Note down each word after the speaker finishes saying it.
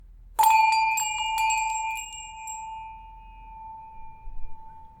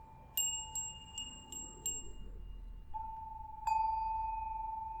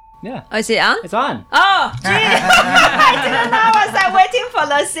Yeah. Oh, is it on? It's on. Oh, gee. I didn't know. I was like waiting for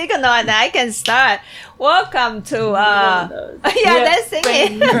the signal and I can start. Welcome to, that's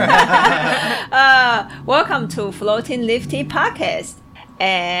singing. Welcome to Floating Lifty Podcast.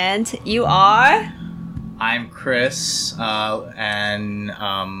 And you are? I'm Chris, and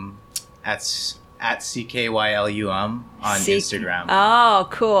at CKYLUM on Instagram. Oh,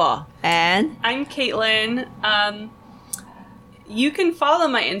 cool. And? I'm Caitlin. You can follow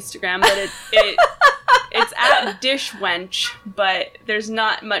my Instagram, but it's at Dishwench, but there's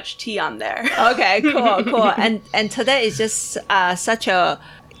not much tea on there. Okay, cool. And today is just such a,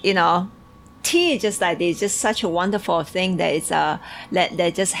 tea is just like this, just such a wonderful thing that is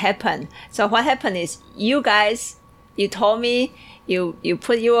that just happened. So what happened is you guys, you told me you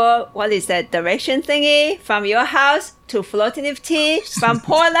put your direction thingy from your house to Floating Leaf Tea, from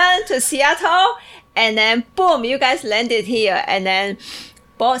Portland to Seattle. And then, boom, you guys landed here and then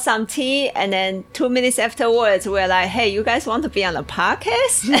bought some tea. And then 2 minutes afterwards, we're like, hey, you guys want to be on the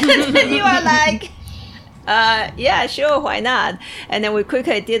podcast? And then you are like, yeah, sure, why not? And then we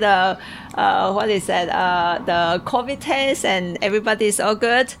quickly did the COVID test and everybody's all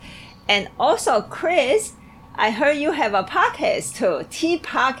good. And also, Chris, I heard you have a podcast too, tea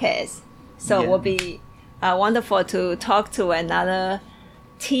podcast. So it will be wonderful to talk to another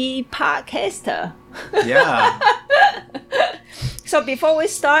tea podcaster. Yeah. So before we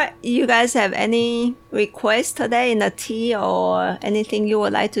start, you guys have any requests today in the tea or anything you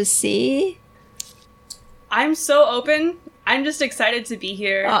would like to see? I'm so open. I'm just excited to be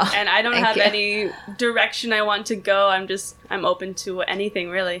here, and I don't have any direction I want to go. I'm open to anything,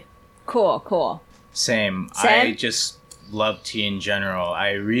 really. Cool. Same. I just love tea in general.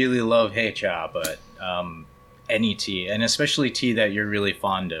 I really love heicha, but any tea, and especially tea that you're really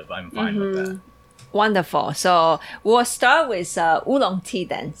fond of, I'm fine with that. Wonderful. So we'll start with oolong tea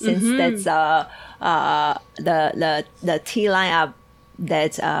then, since that's the tea lineup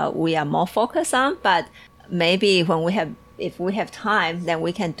that we are more focused on. But maybe if we have time, then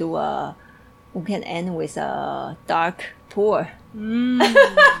we can end with a dark tour. But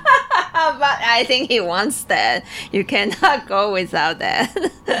I think he wants that. You cannot go without that.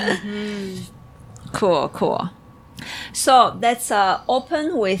 Cool. So let's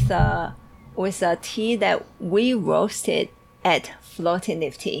open with a tea that we roasted at Floating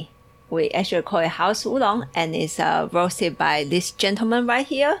Leaf Tea. We actually call it House Oolong, and it's roasted by this gentleman right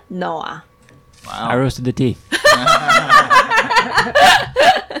here, Noah. Wow. I roasted the tea.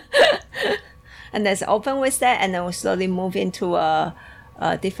 And let's open with that, and then we'll slowly move into a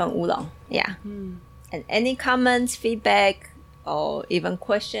different oolong. Yeah. And any comments, feedback, or even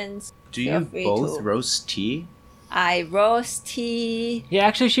questions? Do you both roast tea? I roast tea. Yeah,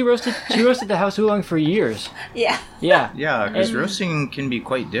 actually, she roasted the house oolong for years. Yeah. Yeah. Yeah, because roasting can be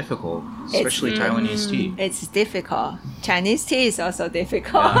quite difficult, especially Taiwanese tea. It's difficult. Chinese tea is also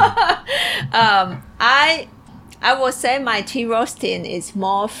difficult. Yeah. I would say my tea roasting is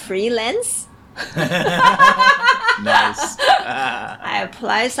more freelance. Nice. I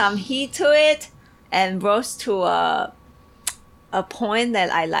apply some heat to it and roast to a point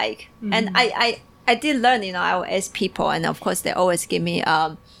that I like. And I did learn, I will ask people, and of course they always give me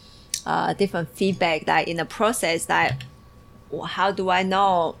different feedback, like in the process, like how do I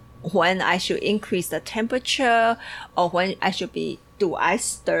know when I should increase the temperature, or when do I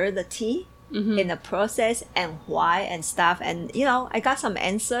stir the tea in the process, and why and stuff. And I got some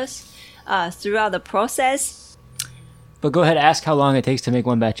answers throughout the process. But go ahead, ask how long it takes to make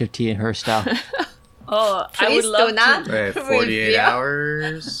one batch of tea in her style. Oh, Please I would love do not to. Wait, 48 reveal.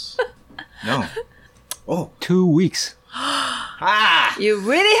 hours? No. Oh. 2 weeks. You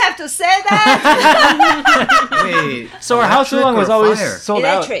really have to say that? Wait. So our house oolong was always sold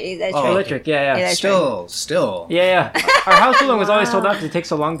out. Electric. Yeah. Still. Yeah. Our house oolong was always sold out because it takes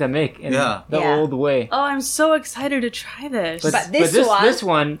so long to make in the old way. Oh, I'm so excited to try this. But this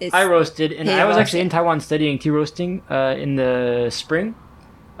one I roasted, and I was actually in Taiwan studying tea roasting in the spring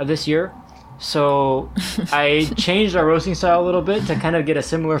of this year. So I changed our roasting style a little bit to kind of get a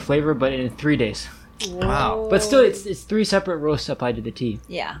similar flavor, but in 3 days. Wow. But still, it's 3 separate roasts applied to the tea.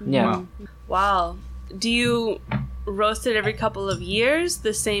 Yeah. Wow. Do you roast it every couple of years,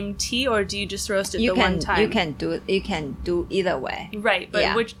 the same tea, or do you just roast it one time? You can do either way. Right,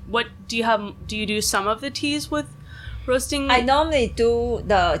 but what do you have? Do you do some of the teas with roasting? I normally do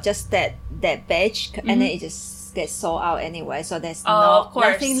that batch, and then it just gets sold out anyway. So there's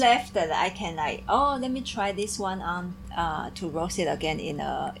nothing left that I can let me try this one on to roast it again in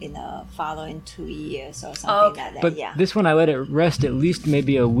a following 2 years or something like that. But this one I let it rest at least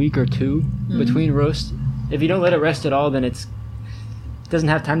maybe a week or two between roasts. If you don't let it rest at all, then it's doesn't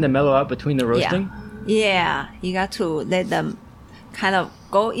have time to mellow out between the roasting. Yeah, you got to let them kind of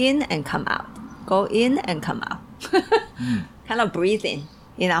go in and come out, go in and come out. Kind of breathing,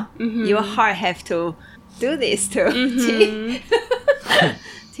 you know. Your heart have to do this too.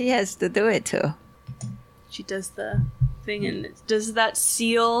 Tea has to do it too. She does the thing, and does that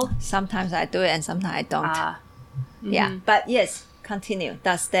seal? Sometimes I do it and sometimes I don't. Yeah, but yes, continue.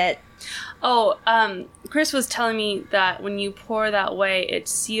 Does that? Oh, Chris was telling me that when you pour that way, it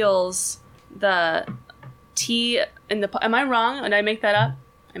seals the tea in the pot. Am I wrong? Did I make that up?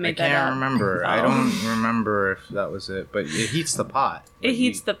 I can't remember. I don't remember if that was it, but it heats the pot. It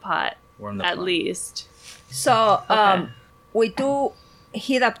heats the pot, warm the at pot. least. So we do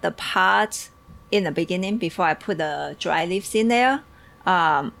heat up the pot in the beginning before I put the dry leaves in there.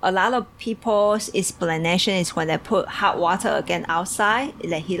 A lot of people's explanation is when they put hot water again outside,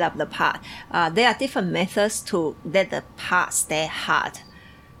 they heat up the pot. There are different methods to let the pot stay hot,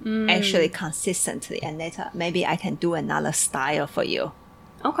 actually consistently. And later, maybe I can do another style for you.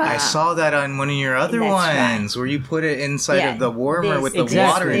 Okay. I saw that on one of your other ones where you put it inside of the warmer with the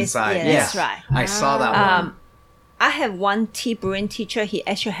water inside. Yeah, that's right. I saw that one. I have one tea brewing teacher. He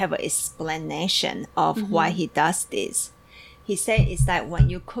actually have an explanation of why he does this. He said it's like when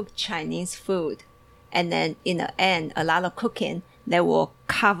you cook Chinese food, and then in the end, a lot of cooking, they will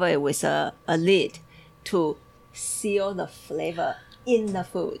cover it with a lid to seal the flavor in the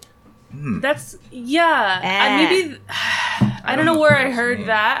food. That's maybe. I don't know where I heard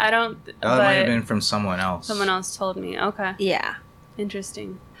that. I don't. That might have been from someone else. Someone else told me. Okay. Yeah.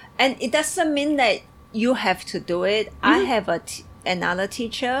 Interesting. And it doesn't mean that you have to do it. I have another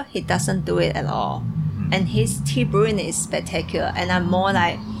teacher. He doesn't do it at all. And his tea brewing is spectacular. And I'm more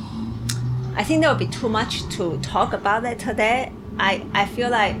like, I think there will be too much to talk about that today. I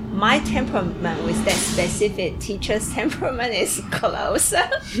feel like my temperament with that specific teacher's temperament is closer.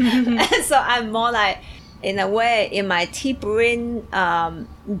 And so I'm more like, in a way, in my tea brewing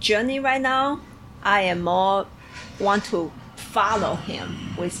journey right now, I am more want to follow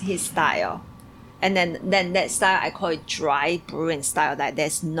him with his style. And then that style, I call it dry brewing style, that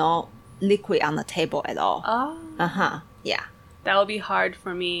there's no liquid on the table at all. Oh. Yeah. That would be hard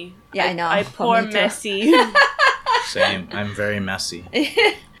for me. Yeah, I know. I pour messy. Same. I'm very messy.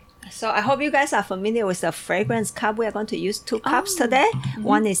 So I hope you guys are familiar with the fragrance cup. We are going to use 2 cups today.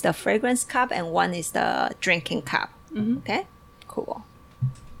 One is the fragrance cup and one is the drinking cup. Okay? Cool.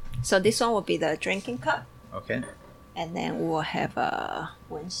 So this one will be the drinking cup. Okay. And then we will have a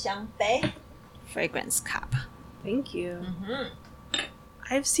闻香杯 fragrance cup. Thank you.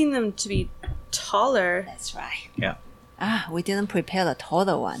 I've seen them to be taller. That's right. Yeah. We didn't prepare the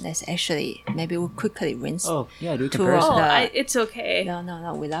taller one. That's actually, maybe we'll quickly rinse. Oh, yeah, do a Two of comparison. It's okay.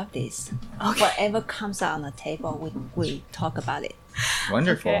 No, we love this. Okay. Whatever comes out on the table, we talk about it.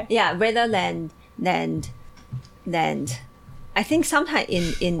 Wonderful. Okay. Yeah, rather than I think sometimes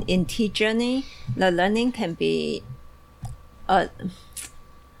in tea journey, the learning can be a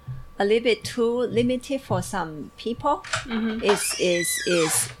little bit too limited for some people.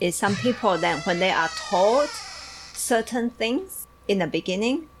 Is some people that when they are told certain things in the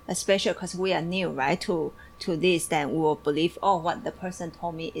beginning, especially because we are new, right, to this, then we will believe, what the person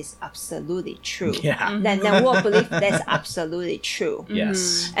told me is absolutely true. Yeah. Then we will believe that's absolutely true.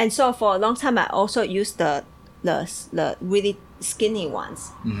 Yes. And so for a long time, I also used the really skinny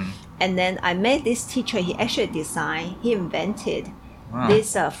ones. And then I made this teacher, he actually invented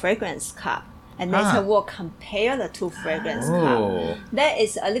this fragrance cup. And then we'll compare the 2 fragrance cups. That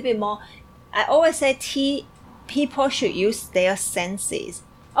is a little bit more, I always say people should use their senses.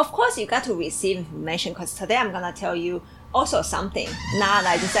 Of course, you got to receive information, because today I'm going to tell you also something. Not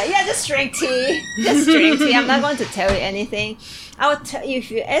like just say, just drink tea. Just drink tea. I'm not going to tell you anything. I will tell you, if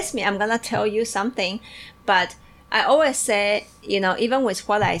you ask me, I'm going to tell you something. But I always say, even with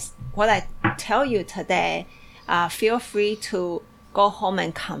what I tell you today, feel free to go home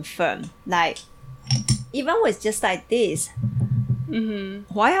and confirm. Like, even with just like this,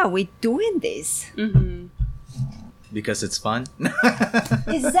 why are we doing this? Because it's fun.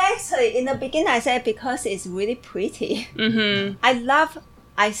 Exactly. In the beginning, I said because it's really pretty. I love,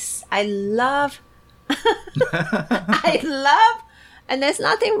 and there's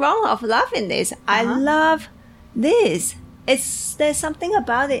nothing wrong of loving this. I love this. There's something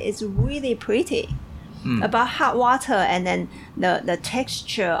about it. It's really pretty. About hot water, and then the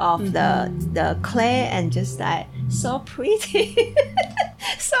texture of the clay, and just like so pretty.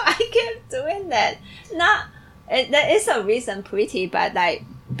 So I kept doing that. There is a reason pretty, but like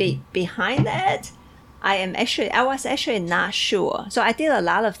behind that, I was actually not sure. So I did a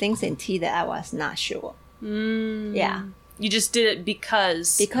lot of things in tea that I was not sure. Yeah. You just did it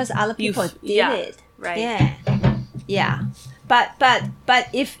because other people did it. Right. Yeah. But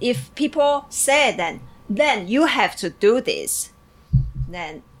if people say then you have to do this,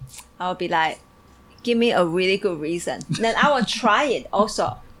 then I'll be like, give me a really good reason. Then I will try it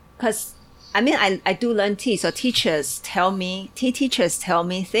also. Because, I mean, I do learn tea. So tea teachers tell me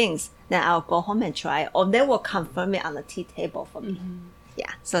things. Then I'll go home and try it. Or they will confirm it on the tea table for me. Mm-hmm.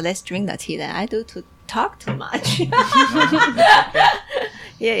 Yeah. So let's drink the tea that I do to talk too much.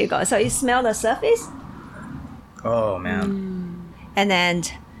 Here you go. So you smell the surface? Oh, man. And then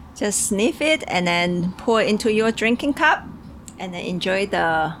just sniff it and then pour it into your drinking cup and then enjoy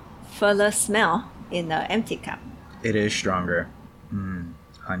the further smell in the empty cup. It is stronger.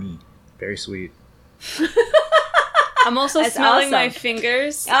 Honey. Very sweet. I'm also smelling my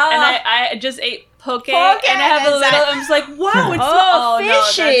fingers. And I just ate poke and I have a little, I'm just like, wow,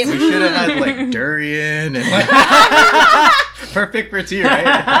 it's fishy. We should have had like durian and like perfect for tea,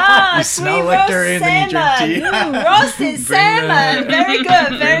 right? You smell like durian and you drink tea. Roasted salmon. Very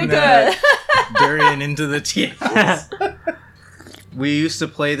good, very good. Durian into the tea house. We used to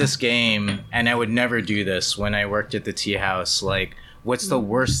play this game, and I would never do this when I worked at the tea house. Like, what's the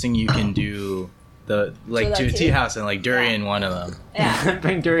worst thing you can do? To a tea house, and like durian, one of them. Yeah.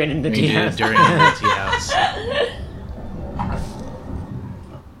 Bring durian in the tea house. Durian in the tea house.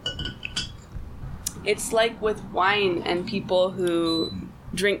 It's like with wine and people who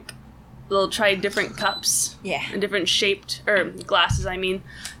drink, they'll try different cups. Yeah. And different shaped, or glasses,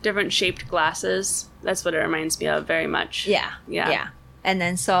 different shaped glasses. That's what it reminds me of very much. Yeah. And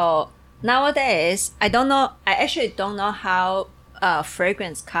then so nowadays, I actually don't know how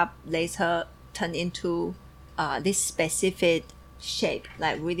fragrance cup later turn into this specific shape,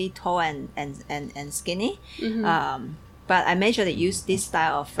 like really tall and skinny. Mm-hmm. But I majorly use this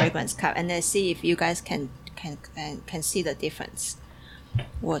style of fragrance cup, and then see if you guys can see the difference.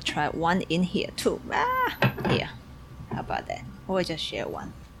 We'll try one in here too. Here, how about that? We'll just share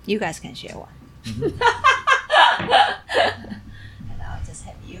one. You guys can share one. Mm-hmm. And I'll just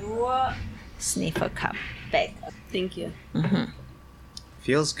have your sniffer cup back. Thank you. Mm-hmm.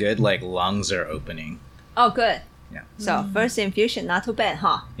 Feels good, like lungs are opening. Oh, good. Yeah. So first infusion, not too bad,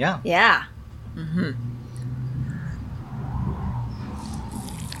 huh? Yeah. Yeah. Mm-hmm.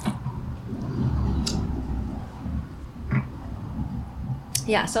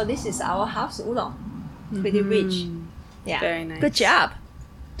 Yeah. So this is our house oolong. Pretty rich. Yeah. Very nice. Good job.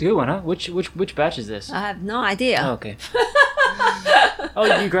 It's a good one, huh? Which batch is this? I have no idea. Oh, okay.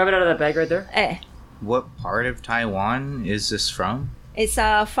 Oh, you grab it out of that bag right there? What part of Taiwan is this from? It's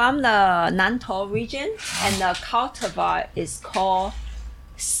from the Nantou region, and the cultivar is called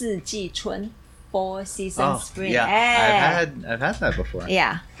四季春, 4 season spring. Yeah, I've had that before.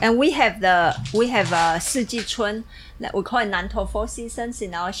 Yeah, and we have 四季春, that we call it Nantou 4 seasons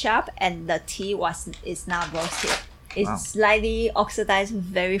in our shop, and the tea is not roasted. It's slightly oxidized,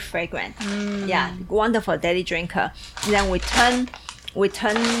 very fragrant. Yeah, wonderful daily drinker. And then we turn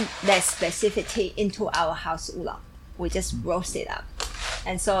that specific tea into our house oolong. We just roast it up.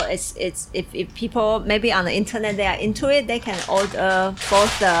 And so it's if people maybe on the internet they are into it, they can order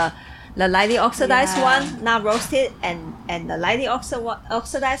both the lightly oxidized one, not roasted, and the lightly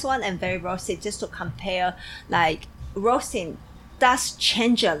oxidized one and very roasted, just to compare. Like roasting does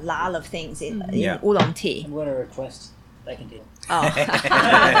change a lot of things in oolong tea. I'm going to request I can do. Oh.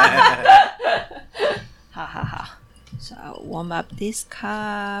 Ha ha ha. So I'll warm up this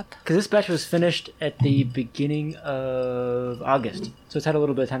cup. Because this batch was finished at the beginning of August, so it's had a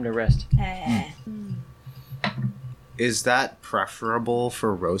little bit of time to rest. Is that preferable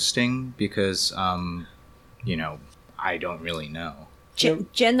for roasting? Because, I don't really know.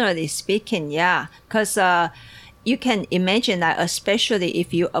 Generally speaking, yeah. Because you can imagine that, especially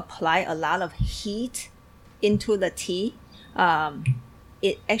if you apply a lot of heat into the tea,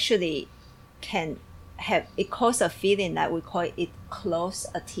 it actually can it causes a feeling that we call it close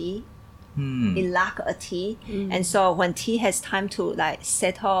a tea. It lack a tea. And so when tea has time to like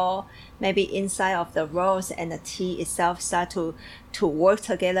settle maybe inside of the roast and the tea itself start to work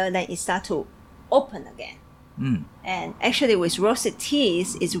together, then it start to open again. And actually with roasted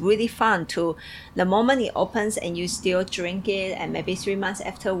teas, it's really fun to, the moment it opens and you still drink it, and maybe 3 months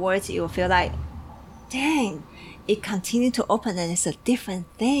afterwards, you will feel like, dang, it continued to open and it's a different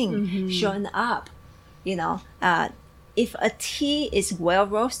thing showing up. If a tea is well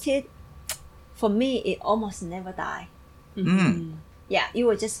roasted, for me, it almost never die. Yeah, it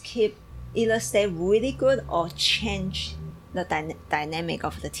will just keep, either stay really good or change the dynamic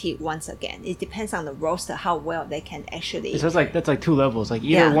of the tea once again. It depends on the roaster how well they can actually. So it's that's like two levels. Like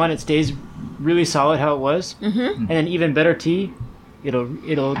either one, it stays really solid how it was, and then even better tea,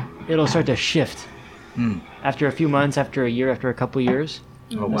 it'll start to shift after a few months, after a year, after a couple years.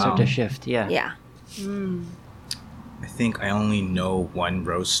 Oh, it'll start to shift. Yeah. Yeah. I think I only know one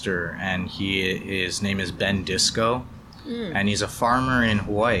roaster, and his name is Ben Disco, and he's a farmer in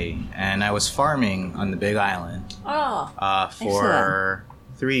Hawaii. And I was farming on the Big Island for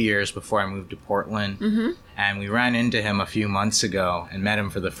 3 years before I moved to Portland. And we ran into him a few months ago and met him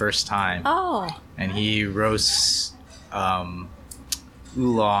for the first time. Oh. And he roasts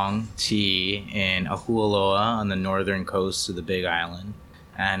oolong tea in Ahualoa on the northern coast of the Big Island.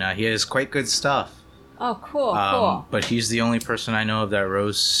 And he has quite good stuff. Oh, cool. But he's the only person I know of that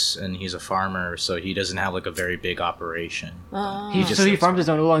roasts, and he's a farmer, so he doesn't have like a very big operation. He farms his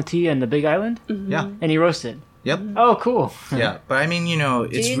own oolong tea on the Big Island? Yeah. And he roasts it? Yep. Oh, cool. Yeah, but I mean,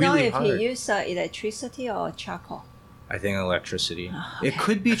 it's Do you really know if hard. he uses electricity or charcoal? I think electricity. Okay. It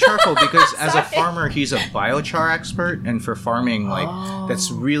could be charcoal because as a farmer, he's a biochar expert, and for farming, that's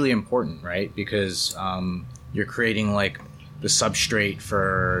really important, right? Because you're creating like the substrate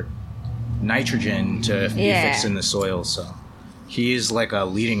for nitrogen to be fixed in the soil. So he's like a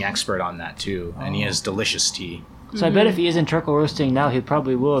leading expert on that too, and he has delicious tea. So I bet if he isn't charcoal roasting now, he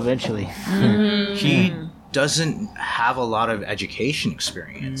probably will eventually. He doesn't have a lot of education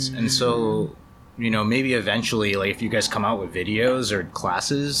experience, and so maybe eventually, like if you guys come out with videos or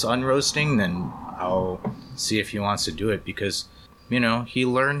classes on roasting, then I'll see if he wants to do it, because he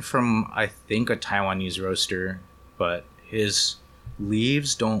learned from, I think, a Taiwanese roaster, but his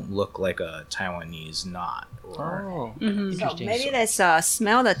leaves don't look like a Taiwanese knot. Oh, So interesting. maybe let's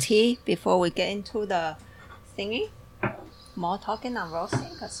smell the tea before we get into the thingy. More talking on roasting,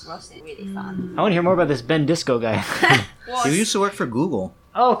 because roasting is really fun. I want to hear more about this Ben Disco guy. He used to work for Google.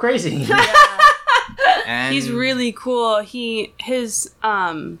 Oh, crazy. And He's really cool. His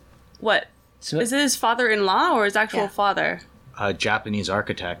what? So- Is it his father-in-law or his actual father? a Japanese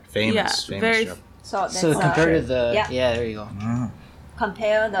architect, famous very- Jap- So let's So compared to the... yeah. Yeah, there you go.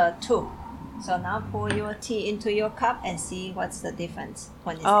 compare the two. So now pour your tea into your cup and see what's the difference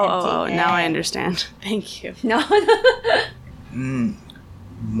when it's empty. Now I and- understand. Thank you. No,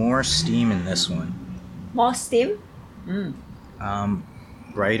 More steam in this one. more steam.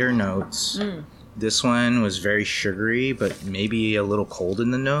 Brighter notes. This one was very sugary, but maybe a little cold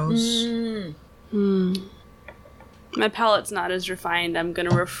in the nose. My palate's not as refined. I'm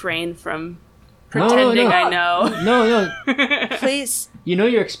gonna refrain from No, pretending no. I know. No. Please, You know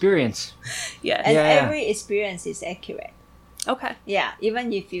your experience. Yes. and Yeah. every experience is accurate. Okay. Yeah,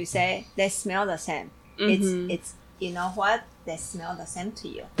 even if you say they smell the same, it's you know what, they smell the same to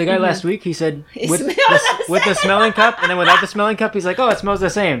you. The guy last week, he said, It with smells the, the with the smelling cup, and then without the smelling cup, he's like, oh, it smells the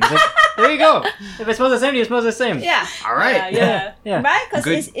same. It's like, there you go. If it smells the same, it smells the same. Yeah, All right. Yeah. Yeah. right. Because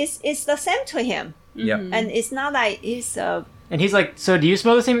Good. it's the same to him, Yep. and it's not like it's And he's like, so do you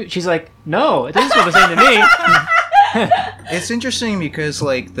smell the same? She's like, no, it doesn't smell the same to me. It's interesting because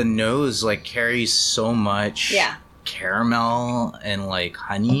like the nose like carries so much caramel and like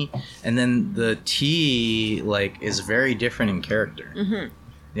honey, and then the tea like is very different in character.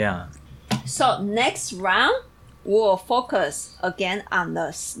 Yeah. So next round, we'll focus again on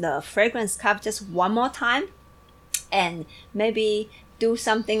the fragrance cup just one more time, and maybe do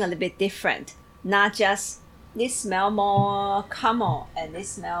something a little bit different. Not just this smell more caramel and this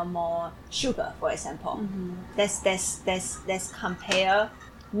smell more sugar, for example. Let's compare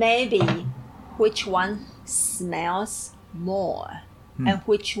maybe which one smells more and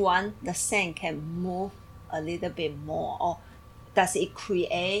which one the scent can move a little bit more, or does it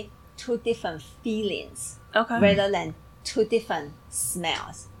create two different feelings Okay. rather than two different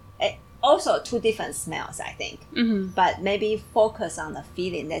smells. Also two different smells, I think. But maybe focus on the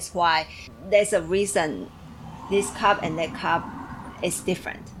feeling. That's why there's a reason this cup and that cup is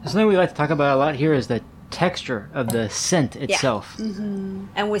different. Something we like to talk about a lot here is the texture of the scent itself.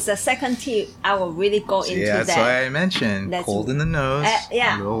 And with the second tea, I will really go into Yeah, that's that. why I mentioned That's- cold in the nose,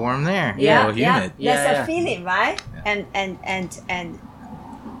 yeah. a little warm there, a Yeah, little yeah. humid. That's Yeah. a feeling, right? And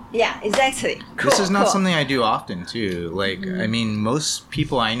yeah, exactly. This Cool, is not cool. something I do often too. Like, I mean, most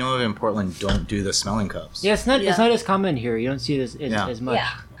people I know of in Portland don't do the smelling cups. Yeah, it's not Yeah. as common here. You don't see it as much. Yeah.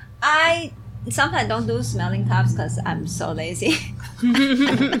 I sometimes don't do smelling cups because I'm so lazy.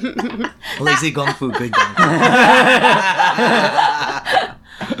 Lazy gong fu, good gong fu.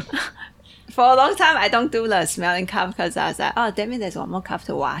 For a long time, I don't do the smelling cup because I was like, oh, damn it, there's one more cup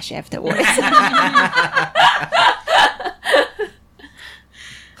to wash afterwards.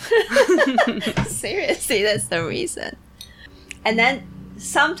 Seriously, that's the reason. And then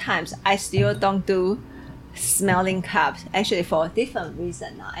sometimes I still don't do smelling cups, actually for a different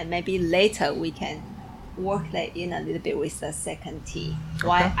reason now. And maybe later we can work that in a little bit with the second tea.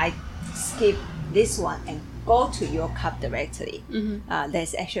 Why I skip this one and go to your cup directly.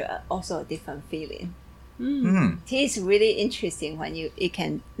 There's actually also a different feeling. Tea is really interesting when you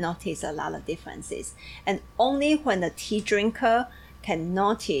can notice a lot of differences. And only when the tea drinker can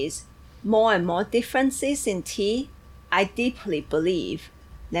notice more and more differences in tea, I deeply believe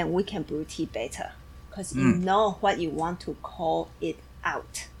then we can brew tea better. Because you know what you want to call it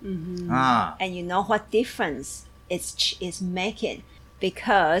out. And you know what difference it's making.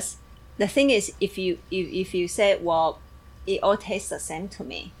 Because the thing is, if you say, well, it all tastes the same to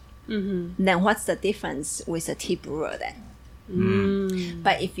me, then what's the difference with a tea brewer then?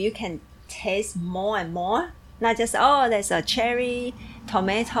 But if you can taste more and more, not just, there's a cherry,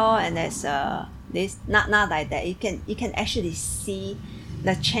 tomato, and there's this, not like that. You can actually see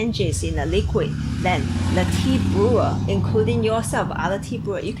the changes in the liquid. Then the tea brewer, including yourself, other tea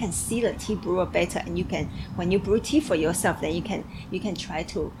brewer, you can see the tea brewer better, and you can, when you brew tea for yourself, then you can try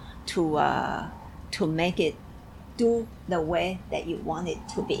to make it do the way that you want it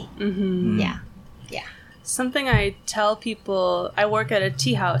to be. Yeah. Something I tell people, I work at a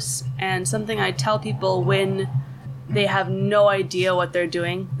tea house, and something I tell people when they have no idea what they're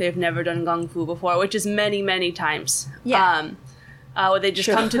doing, they've never done Gong Fu before, which is many, many times. Where they just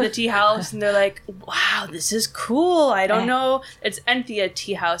come to the tea house and they're like, wow, this is cool. I don't know. It's Enthia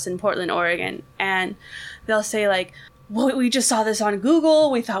Tea House in Portland, Oregon. And they'll say like, well, we just saw this on Google.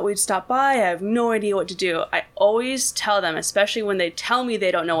 We thought we'd stop by. I have no idea what to do. I always tell them, especially when they tell me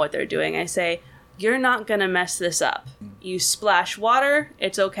they don't know what they're doing, I say, you're not going to mess this up. You splash water.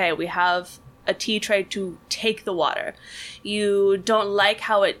 It's okay. We have a tea tray to take the water. You don't like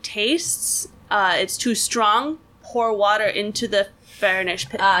how it tastes. It's too strong. Pour water into the fairness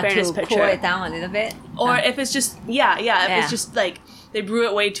pitcher. To cool it down a little bit. Or if it's just, if it's just like they brew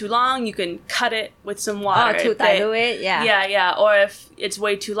it way too long, you can cut it with some water. To dilute it, Yeah. Or if it's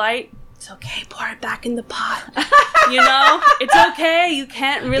way too light, it's okay, pour it back in the pot. It's okay. You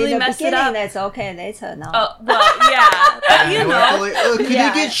can't really mess it up. That's okay. Later, no. Well, yeah. But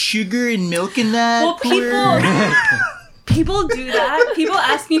Can I get sugar and milk in that? Well, people do that. People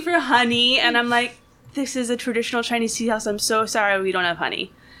ask me for honey, and I'm like, this is a traditional Chinese tea house. I'm so sorry we don't have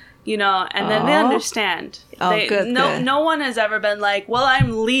honey. And then they understand. Good. No one has ever been like, well,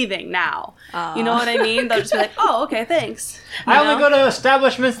 I'm leaving now. You know what I mean? They'll just be like, oh, okay, thanks. I only go to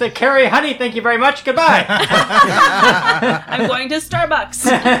establishments that carry honey. Thank you very much. Goodbye. I'm going to Starbucks.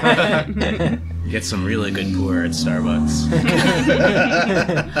 Get some really good pour at Starbucks.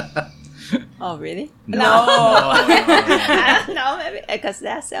 Oh, really? No. No, maybe because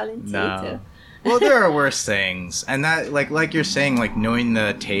they're selling tea too. Well, there are worse things, and that, like you're saying, like knowing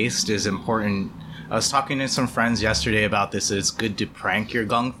the taste is important. I was talking to some friends yesterday about this. It's good to prank your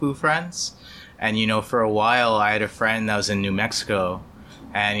Gong Fu friends, and for a while I had a friend that was in New Mexico,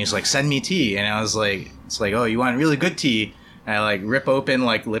 and he's like, "Send me tea," and I was like, "It's like, oh, you want really good tea?" And I like rip open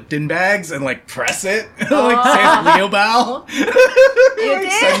like Lipton bags and like press it, like say Liu Bao. You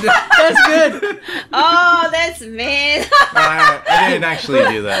did? That's good. Oh, that's mean. I didn't actually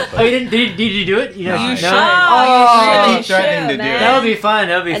do that. But. Oh, you didn't? Did you do it? No, you should. Oh, you threatening should, to do man. it. That would be fun.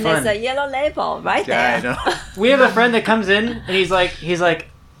 That would be And fun. there's a yellow label right Yeah, there. I know. We have a friend that comes in and he's like,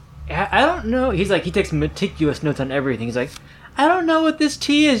 I don't know. He's like, he takes meticulous notes on everything. He's like, I don't know what this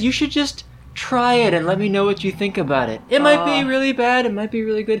tea is. You should just try it and let me know what you think about it. It might be really bad. It might be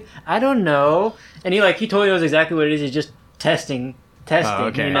really good. I don't know. And he totally knows exactly what it is. He's just testing. Oh,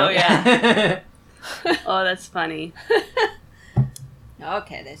 okay. Oh, yeah. Oh, that's funny.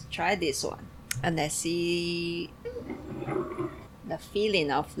 Okay, let's try this one. And let's see the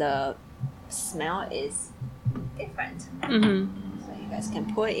feeling of the smell is different. So you guys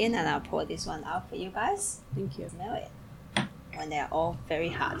can pour it in and I'll pour this one out for you guys. Thank you. Smell it when they're all very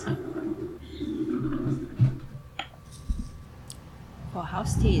hot. For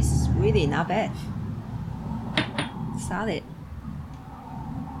house tea, it's really not bad. Solid.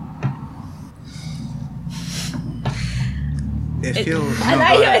 It feels. I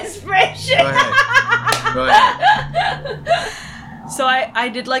like your expression. Go ahead. So I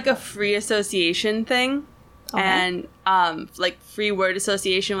did like a free association thing, and like free word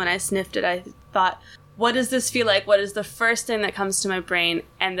association. When I sniffed it, I thought, what does this feel like? What is the first thing that comes to my brain?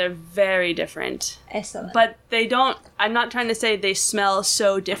 And they're very different. Excellent. But they don't, I'm not trying to say they smell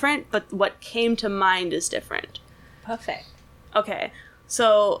so different, but what came to mind is different. Perfect. Okay,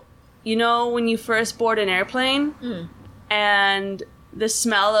 so when you first board an airplane and the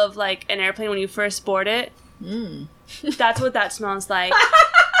smell of like an airplane when you first board it, That's what that smells like.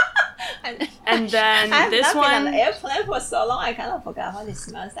 And then this one. I've been on the airplane for so long, I kind of forgot what it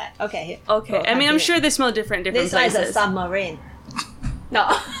smells like. Okay, here. Okay, I mean, I'm sure they smell different this places. This is a submarine. No.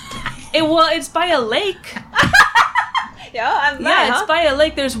 It's by a lake. Yeah, it's by a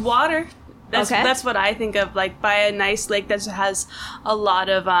lake. There's water. Okay. That's what I think of, like by a nice lake that has a lot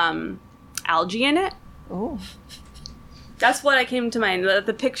of algae in it. Oh. That's what I came to mind.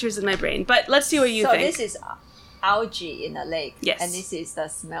 The pictures in my brain. But let's see what you think. So this is algae in the lake. Yes. And this is the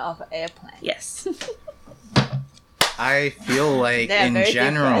smell of an airplane. Yes. I feel like They're in very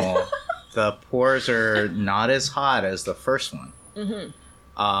general, the pores are not as hot as the first one. Mm-hmm.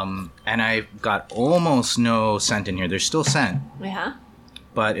 And I've got almost no scent in here. There's still scent, Yeah.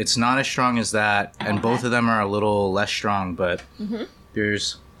 but it's not as strong as that. And Okay. both of them are a little less strong, but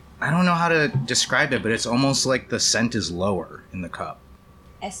there's, I don't know how to describe it, but it's almost like the scent is lower in the cup.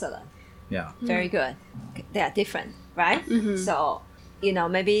 Excellent. Yeah. Very good. They are different, right? So,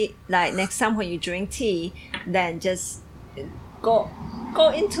 maybe like next time when you drink tea, then just go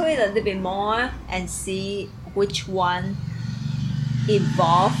into it a little bit more and see which one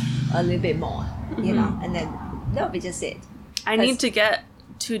evolve a little bit more, and then that'll be just it. I need to get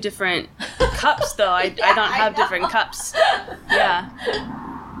 2 different cups, though. I don't have different cups. Yeah.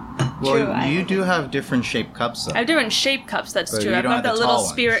 Well, True, you do have different shaped cups, though. I have different shaped cups, that's But true. you I've don't got have that the little tall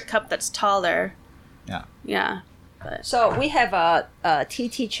spirit ones. cup that's taller. Yeah. Yeah. But So we have a tea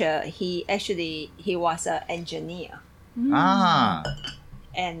teacher. He was an engineer, Ah.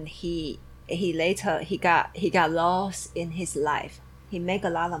 and he later got lost in his life. He make a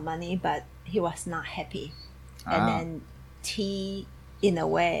lot of money, but he was not happy. And then tea, in a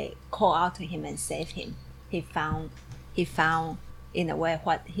way, called out to him and saved him. He found in a way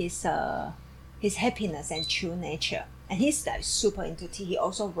what his happiness and true nature. And he's like super into tea. He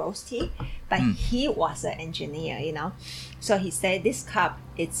also roasts tea, but he was an engineer, So he said this cup,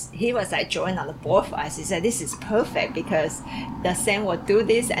 he was like drawing on the board for us. He said this is perfect because the sand will do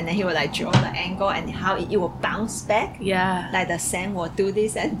this, and then he will like draw the angle and how it will bounce back. yeah. Like the sand will do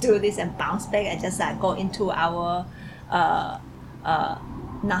this and bounce back and just like go into our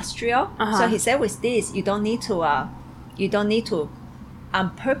nostril. So he said with this, you don't need to on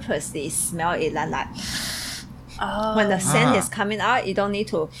purposely smell it like Oh. when the sand is coming out, you don't need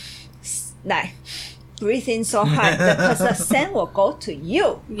to like breathe in so hard because the sand will go to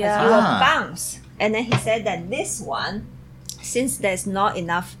you. Yeah. You will bounce. And then he said that this one, since there's not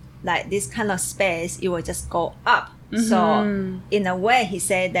enough like this kind of space, it will just go up. So in a way, he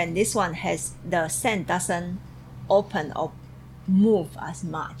said that this one has the sand doesn't open or move as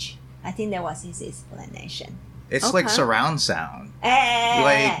much. I think that was his explanation. It's like Okay. surround sound.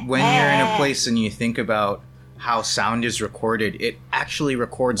 Like when you're in a place and you think about how sound is recorded, it actually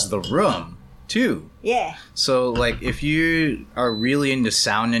records the room too. Yeah. So like if you are really into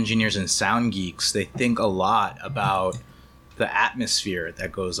sound engineers and sound geeks, they think a lot about the atmosphere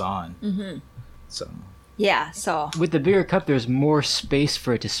that goes on. So Yeah. So With the bigger cup, there's more space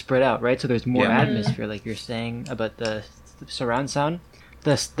for it to spread out, right? So there's more Yeah. atmosphere, like you're saying about the surround sound.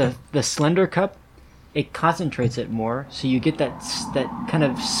 The slender cup, it concentrates it more, so you get that kind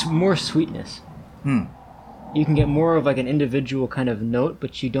of more sweetness. You can get more of like an individual kind of note,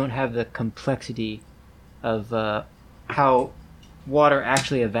 but you don't have the complexity of how water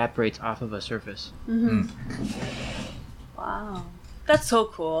actually evaporates off of a surface. Wow. That's so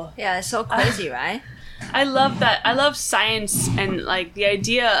cool. yeah, it's so crazy, right? I love that. I love science and like the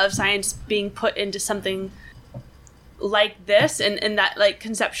idea of science being put into something like this and that like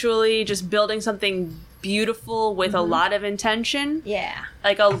conceptually just building something beautiful with a lot of intention. Yeah.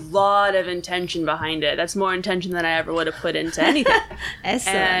 Like a lot of intention behind it. That's more intention than I ever would have put into anything.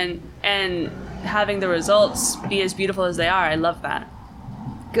 Excellent. and having the results be as beautiful as they are. I love that.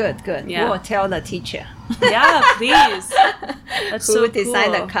 Good. Yeah. We'll tell the teacher Yeah, please. That's who so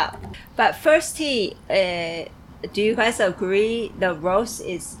designed cool. the cup. But first tea, do you guys agree the roast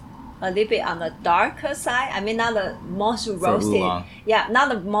is a little bit on the darker side? I mean, not the most roasted. oolong. Yeah, not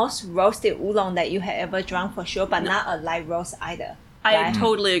the most roasted oolong that you have ever drunk for sure, but not a light roast either. I right?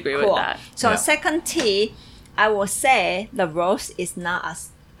 totally agree Cool. with that. So Yeah. second tea, I will say the roast is not as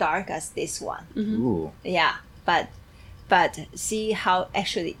dark as this one. ooh. Yeah, but see how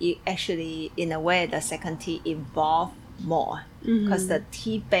actually in a way the second tea evolved more because the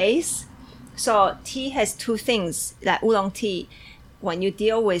tea base. So tea has two things like oolong tea. When you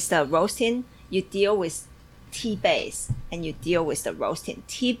deal with the roasting, you deal with tea base and you deal with the roasting.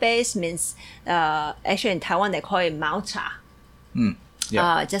 Tea base means actually in Taiwan they call it mao cha.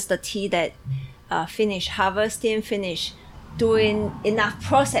 Yeah. Just the tea that finish harvesting, finish doing enough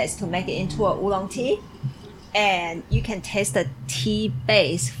process to make it into a oolong tea. and you can taste the tea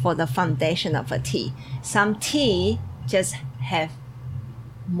base for the foundation of a tea. Some tea just have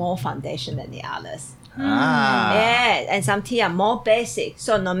more foundation than the others. Yeah, and some tea are more basic.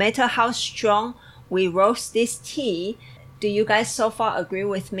 So no matter how strong we roast this tea, do you guys so far agree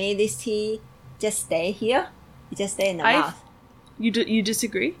with me? This tea just stay here? It just stay in the mouth. You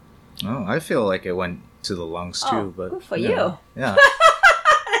disagree? Oh, I feel like it went to the lungs too. But good for you. Yeah.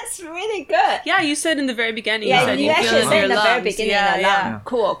 That's really good. Yeah, you said in the very beginning. Yeah, you said you you feel actually it in said your in the lungs. very beginning. Yeah.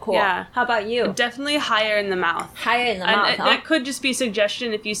 Cool. Yeah. How about you? Definitely higher in the mouth. Higher in the And mouth, huh? that could just be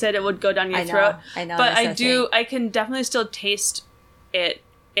suggestion if you said it would go down your I know, throat. I know, But that's the thing. I can definitely still taste it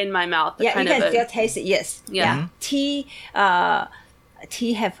in my mouth. Yeah, kind you of can still taste it. Yes. Yeah. Tea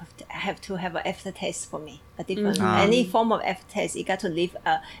have to have an aftertaste for me. A different any form of aftertaste. You got to leave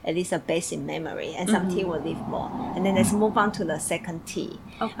at least a basic memory, and some tea will leave more. And then let's move on to the second tea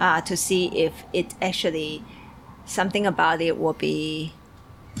to see if it actually something about it will be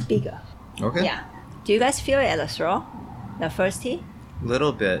bigger. Okay. Yeah. Do you guys feel it at the throat? The first tea,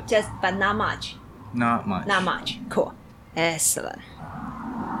 Little bit. but not much. Not much. Not much. Cool. Excellent.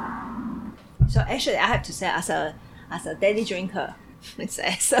 So actually, I have to say, as a daily drinker, it's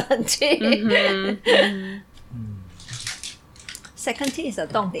excellent tea. Second tea is a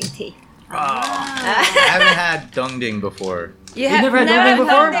Dongding tea. I haven't had Dongding before. You have never had Dongding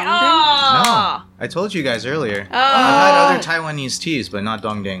before? Oh. No, I told you guys earlier. I've had other Taiwanese teas, but not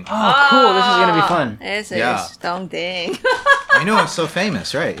Dongding. Oh, cool. This is going to be fun. This Yeah. is Dongding. I know it's so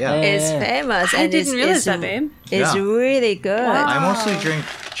famous, right? Yeah. It's Yeah. famous. I and didn't realize it's, that, babe. It's Yeah. really good. I mostly drink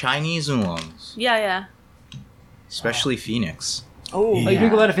Chinese oolongs, Yeah. especially Phoenix. Oh, Oh, you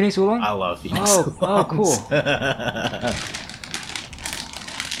drink a lot of Phoenix Oolong? I love Phoenix Oh, cool.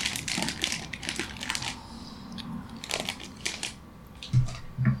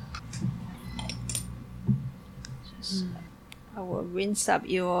 I will rinse up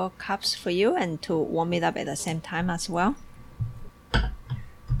your cups for you and to warm it up at the same time as well.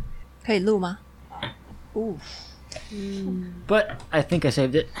 可以录吗? Ooh. But I think I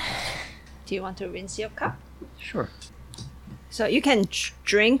saved it. Do you want to rinse your cup? Sure. So you can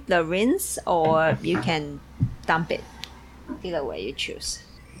drink the rinse or you can dump it. Either way you choose.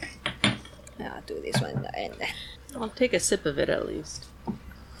 I'll do this one in the end then. I'll take a sip of it at least.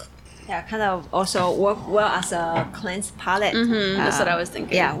 Yeah, kind of also work well as a cleansed palate. That's what I was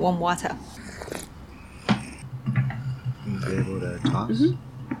thinking. Yeah, warm water. You able to toss?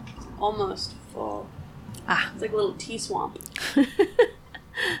 Almost full. It's like a little tea swamp.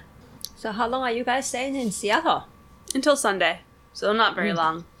 So how long are you guys staying in Seattle? Until Sunday. So not very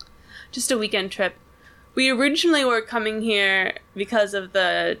long. Just a weekend trip. We originally were coming here because of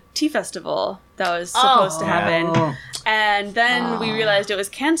the tea festival that was supposed to happen. Oh. And then we realized it was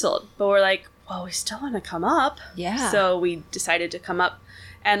canceled. But we're like, well, we still want to come up. Yeah. So we decided to come up.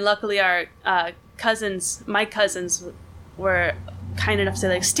 And luckily our my cousins were kind enough to say,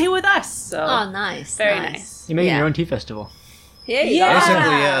 like, stay with us. So Nice. very nice. You're making Yeah. your own tea festival. Here you Yeah. go.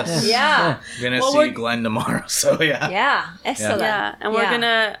 Basically, yes. Yeah. I'm gonna Well, see we're- Glenn tomorrow, so yeah. Yeah. Excellent. Yeah, and we're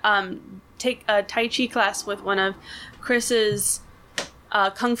gonna take a Tai Chi class with one of Chris's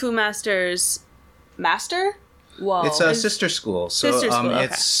Kung Fu Master's master. Whoa. It's a sister school. So Sister school, okay.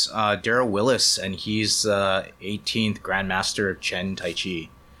 it's Daryl Willis, and he's 18th Grandmaster of Chen Tai Chi.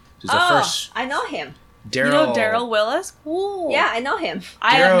 He's the first. I know him. Daryl. You know Daryl Willis? Cool. Yeah, I know him.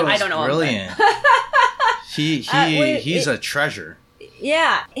 I Daryl's don't know him. brilliant. He's a treasure.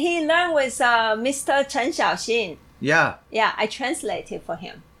 Yeah, he learned with Mr. Chen Xiaoxin. Yeah, Yeah, I translated for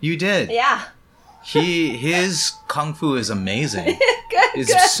him. you did. Yeah. His kung fu is amazing.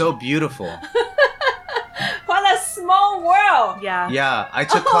 It's so beautiful. What a small world. Yeah. Yeah, I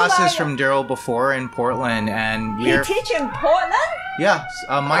took Oh my classes God. from Daryl before in Portland, and He we're teach in Portland? yeah.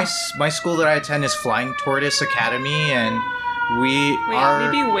 My school that I attend is Flying Tortoise Academy, and we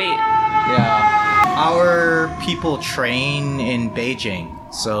are Wait. yeah. Our people train in Beijing,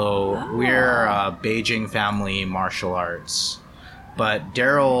 so we're a Beijing family martial arts. But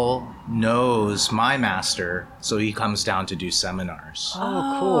Daryl knows my master, so he comes down to do seminars.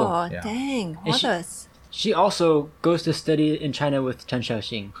 Oh, cool. Oh, Yeah. dang. Is What she- a... She also goes to study in China with Chen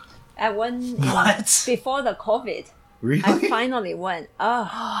Xiaoxing. I went What? before the COVID. Really? I finally went.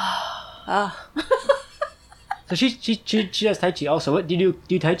 So she does Tai Chi also. What do you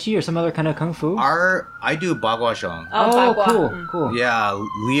do Tai Chi or some other kind of Kung Fu? I do Baguazhong. Oh, Bagua. cool, cool. Yeah,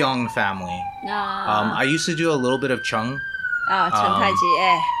 Liang family. I used to do a little bit of Cheng, Chen Tai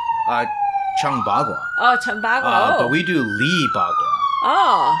Chi, Cheng Bagua. Chen Bagua. But we do Li Bagua.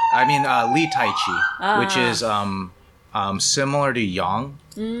 I mean, Li Tai Chi, which is similar to Yang.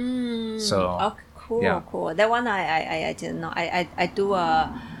 So Oh, cool, Yeah. cool. That one I didn't know. I do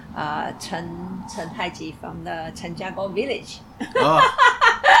a Chen Tai Chi from the Chenjiagou village. Oh,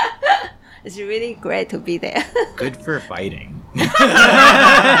 It's really great to be there. good for fighting. not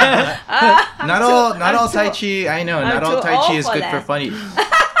all Tai Chi. I know not all too Tai Chi old is for good that. for funny. But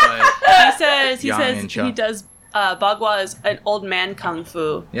He says Yang and he Chuck. does Bagua is an old man kung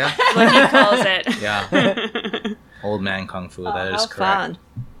fu. yeah, What he calls it. yeah. Old man kung fu. That is How correct. fun.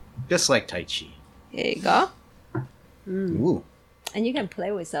 Just like Tai Chi. Here you go. Ooh, And you can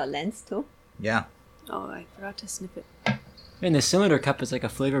play with a lens too. yeah. Oh, I forgot to snip it. And the cylinder cup is like a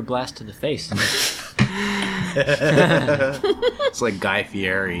flavor blast to the face. It's like Guy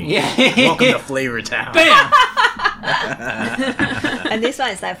Fieri. Yeah. Welcome to Flavor Town. Bam! And this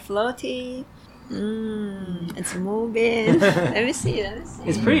one is like floaty. It's moving. Let me see.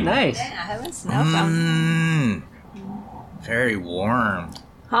 It's pretty nice. Yeah, I haven't smelled from. Very warm.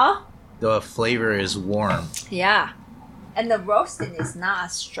 Huh? The flavor is warm. Yeah. And the roasting is not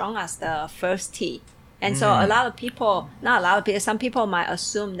as strong as the first tea. And so a lot of people, not a lot of people, some people might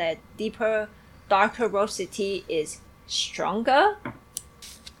assume that deeper, darker roasted tea is stronger.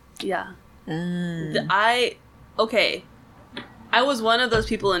 Yeah. I was one of those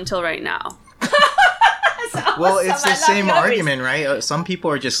people until right now. Well, it's the I love same yours. argument, right? Some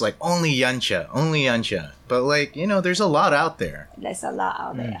people are just like, only yancha. But like, there's a lot out there. There's a lot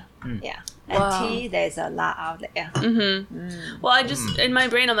out there. Yeah. And Wow. tea, there's a lot out there. Well, I just in my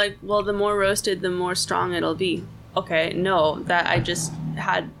brain I'm like, well, the more roasted, the more strong it'll be. Okay, no, that I just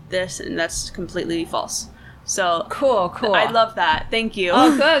had this, and that's completely false. So Cool. I love that. Thank you.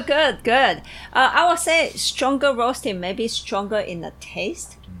 Oh, good. I would say stronger roasting, maybe stronger in the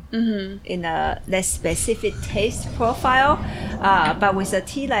taste, in a less specific taste profile. But with a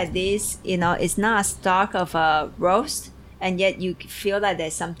tea like this, it's not as dark of a roast, and yet you feel like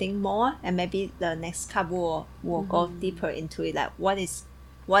there's something more, and maybe the next cup will go deeper into it. Like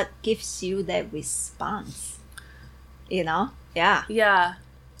what gives you that response? Yeah. Yeah.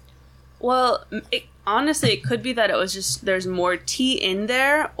 Well, honestly, it could be that it was just there's more tea in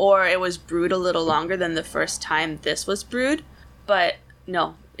there, or it was brewed a little longer than the first time this was brewed. But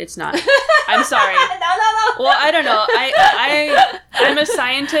no, it's not. I'm sorry. No. Well, I don't know. I'm a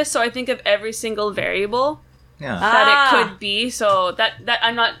scientist, so I think of every single variable Yeah. that it could be. So that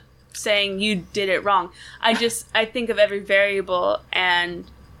I'm not saying you did it wrong. I think of every variable, and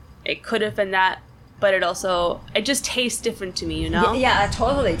it could have been that, but it just tastes different to me, Yeah,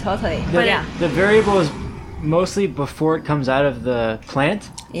 totally. The, Yeah. the variable is mostly before it comes out of the plant,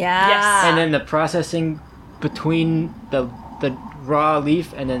 Yeah. Yes. and then the processing between the raw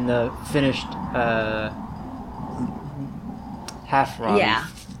leaf and then the finished half raw Yeah.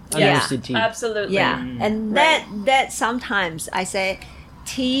 leaf. Unroasted tea. Absolutely. Yeah, and that sometimes I say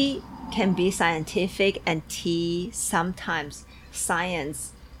tea can be scientific, and tea sometimes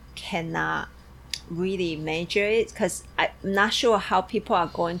science cannot really measure it, because I'm not sure how people are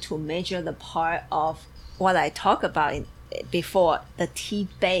going to measure the part of what I talked about before, the tea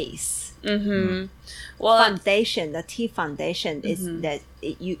base. Well, Foundation, the tea foundation is that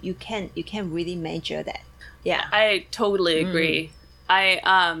you can't really measure that. Yeah. I totally agree.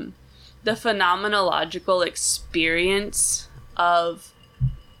 The phenomenological experience of,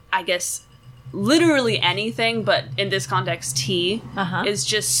 I guess, literally anything, but in this context, tea, is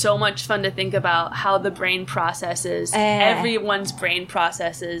just so much fun to think about how the brain processes. Everyone's brain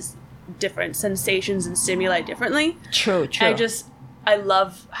processes different sensations and stimuli differently. True. I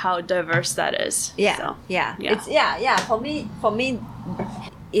love how diverse that is. Yeah, So, yeah. yeah. It's For me,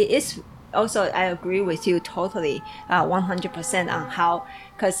 it is also. I agree with you totally, 100% on how.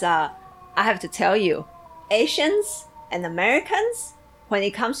 Because I have to tell you, Asians and Americans, when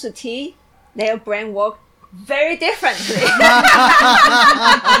it comes to tea, their brain work very differently.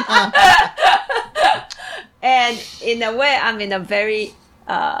 And in a way, I'm in a very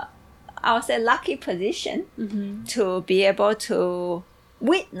I would say lucky position to be able to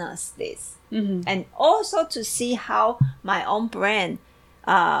witness this, and also to see how my own brain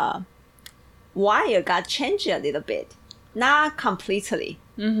wire got changed a little bit, not completely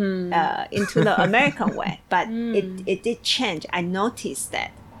into the American way, but it did change. I noticed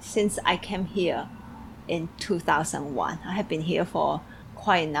that since I came here in 2001. I have been here for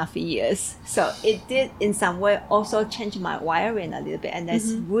quite enough years. So it did in some way also change my wiring a little bit, and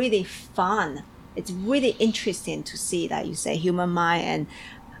that's really fun. It's really interesting to see, like you say, human mind and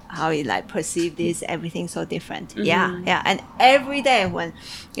how you like perceive this, everything so different. Yeah. And every day when,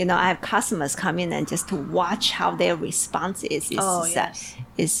 I have customers come in and just to watch how their response is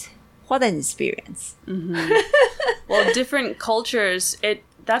what an experience. Well, different cultures,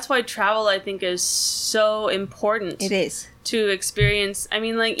 that's why travel, I think, is so important. It is. To experience, I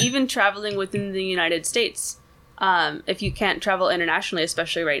mean, like, even traveling within the United States, if you can't travel internationally,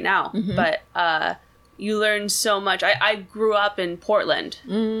 especially right now, but you learn so much. I grew up in Portland.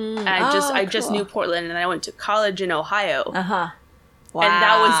 And I just knew Portland, and I went to college in Ohio. Wow. And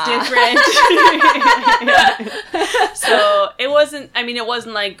that was different. So it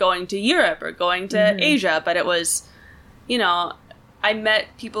wasn't like going to Europe or going to Asia, but it was, you know, I met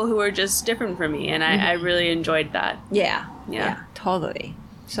people who were just different from me, and I really enjoyed that. Yeah, Yeah. totally.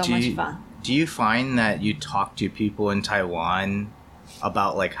 So much fun. Do you find that you talk to people in Taiwan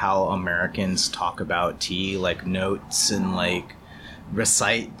about like how Americans talk about tea, like notes and like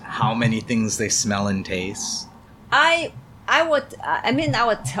recite how many things they smell and taste? I would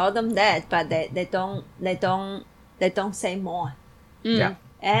tell them that, but they don't say more. Yeah.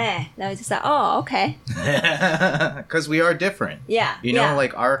 They're just like, oh, okay. Because we are different. Yeah. You know,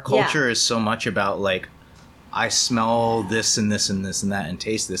 like our culture is so much about like, I smell this and this and this and that and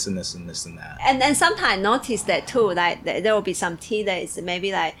taste this and this and this and that. And then sometimes I notice that too, like there will be some tea that is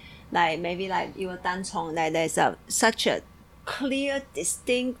maybe like your danchong, that there's such a clear,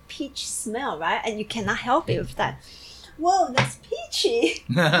 distinct peach smell, right? And you cannot help it with that. Whoa, that's peachy.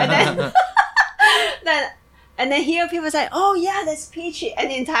 And then here people say, oh yeah, that's peachy.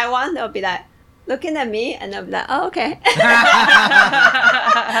 And in Taiwan, they'll be like looking at me and they'll be like, oh, okay. And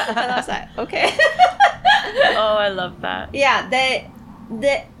I was like, okay. Oh, I love that. Yeah,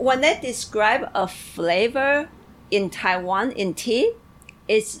 when they describe a flavor in Taiwan in tea,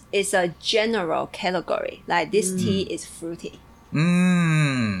 it's a general category. Like this tea is fruity.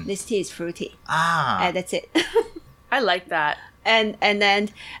 This tea is fruity. And that's it. I like that. And then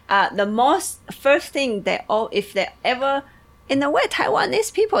the first thing if they ever, in a way,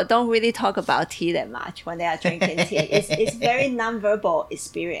 Taiwanese people don't really talk about tea that much when they are drinking tea. It's very non-verbal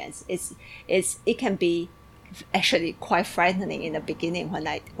experience. It can be actually quite frightening in the beginning when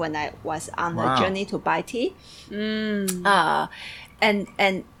I was on the journey to buy tea. But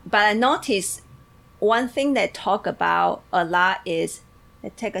I noticed one thing they talk about a lot is they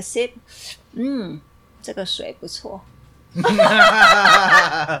take a sip. 这个水不错. The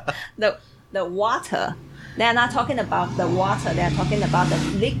water, they are not talking about the water, they are talking about the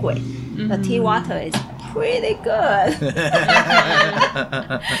liquid. The tea water is pretty good.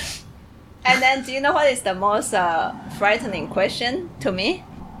 And then do you know what is the most frightening question to me?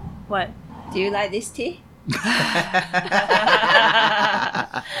 What? Do you like this tea?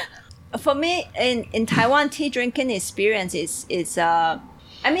 For me, in Taiwan, tea drinking experience is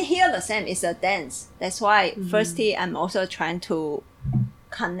here the same, it's a dance. That's why first tea I'm also trying to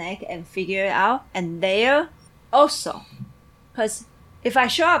connect and figure it out. And there also, because if I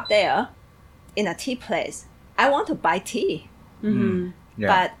show up there in a tea place, I want to buy tea. Yeah.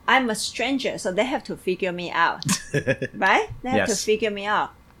 But I'm a stranger, so they have to figure me out. Right? They have to figure me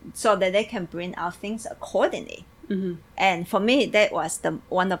out so that they can bring out things accordingly. And for me, that was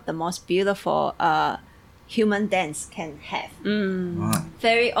one of the most beautiful human dance can have.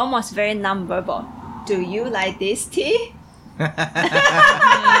 Almost very non-verbal. Do you like this tea?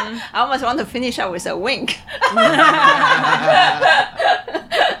 I almost want to finish up with a wink.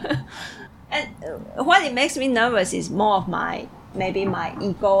 And what it makes me nervous is more of maybe my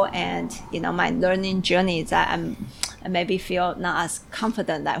ego and my learning journey, that I maybe feel not as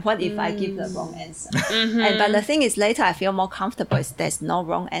confident. Like, what if I give the wrong answer? But the thing is, later I feel more comfortable. There's no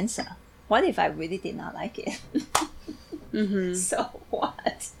wrong answer. What if I really did not like it? So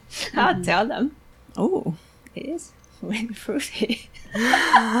what? I'll tell them. Oh, it is really fruity.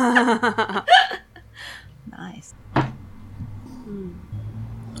 Nice.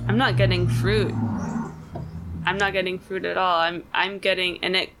 I'm not getting fruit. I'm not getting fruit at all. I'm getting,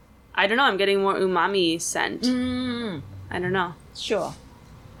 I don't know, I'm getting more umami scent. I don't know. Sure.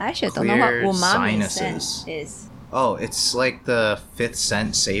 I actually don't know what umami scent is. Oh, it's like the fifth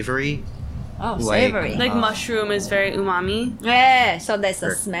scent, savory. Oh, savory. Like mushroom is very umami. Yeah, so there's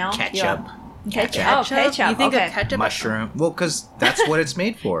a smell. Ketchup. Ketchup. Oh, ketchup. You think of ketchup? Mushroom. Well, because that's what it's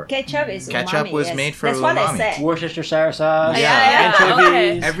made for. Ketchup is umami. Ketchup was made for that's umami. That's what they say. Worcestershire sauce. Yeah. Anchovies.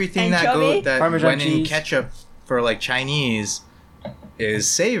 Okay. Everything Anchovy? that Parmesan went in cheese. ketchup for like Chinese is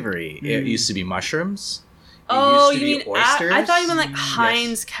savory. It used to be mushrooms. Oh, it used to you be mean oysters. I thought you meant like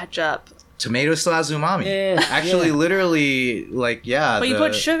Heinz ketchup. Tomato still has umami. Yeah, Actually, literally, like, yeah. But you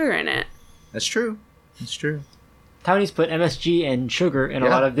put sugar in it. That's true. That's true. Taiwanese put MSG and sugar in a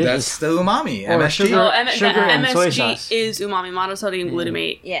lot of dishes. That's the umami. Or MSG. sugar. The and soy MSG sauce. is umami. Monosodium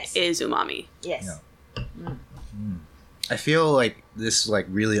glutamate is umami. Yes. I feel like this like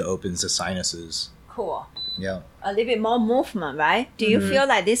really opens the sinuses. Cool. Yeah. a little bit more movement, right? Do you feel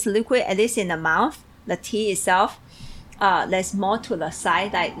like this liquid, at least in the mouth, the tea itself, there's more to the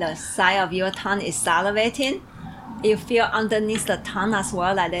side, like the side of your tongue is salivating? You feel underneath the tongue as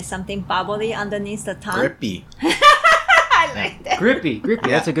well, like there's something bubbly underneath the tongue? Grippy. I like that. Grippy.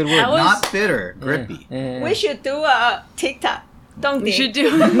 That's a good word. Not bitter. Grippy. Yeah. We should do a TikTok. Don't You think. should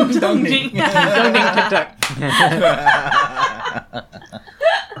do. Don't ding. Don't ding TikTok.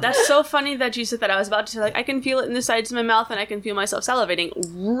 That's so funny that you said that. I was about to say, like, I can feel it in the sides of my mouth and I can feel myself salivating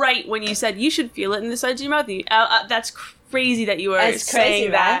right when you said you should feel it in the sides of your mouth. That's crazy that you were That's saying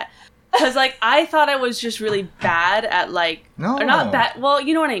crazy, that. Because, like, I thought I was just really bad at, like... No. Or not bad... Well,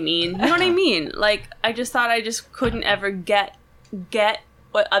 you know what I mean. You know what I mean? Like, I just thought I just couldn't ever get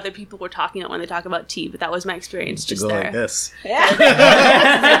what other people were talking about when they talk about tea. But that was my experience To just go there. like this. Yeah.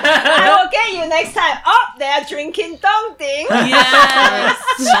 I will get you next time. Oh, they're drinking Dong Ding. Yes.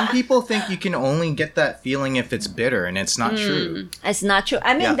 Some people think you can only get that feeling if it's bitter, and it's not true. It's not true.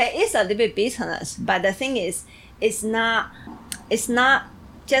 I mean, Yeah. there is a little bit bitterness, but the thing is, it's not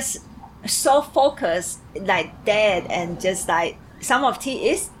just so focused like that, and just like some of tea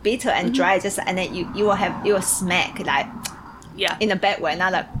is bitter and dry, just and then you will smack like Yeah. in a bad way,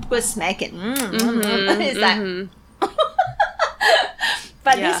 not a good smacking. It's like.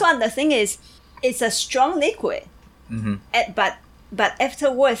 But Yeah. this one, the thing is, it's a strong liquid. But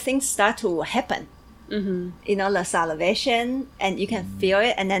afterward, things start to happen. You know, the salivation, and you can feel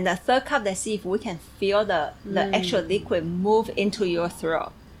it. And then the third cup, let's see if we can feel the actual liquid move into your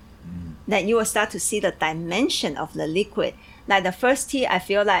throat. Then you will start to see the dimension of the liquid. Like the first tea, I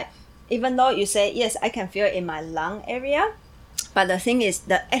feel like, even though you say, yes, I can feel it in my lung area, but the thing is,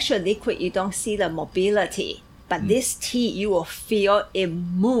 the actual liquid, you don't see the mobility. But this tea, you will feel it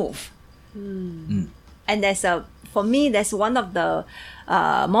move. And for me, that's one of the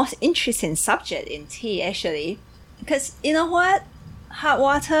most interesting subject in tea, actually. Because you know what? Hot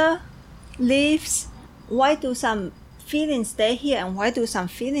water, leaves, why do some feelings stay here and why do some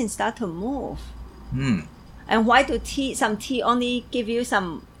feelings start to move? And why do some tea only give you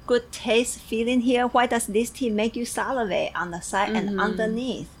some good taste feeling here? Why does this tea make you salivate on the side and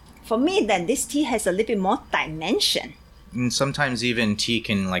underneath? For me, then this tea has a little bit more dimension. And sometimes even tea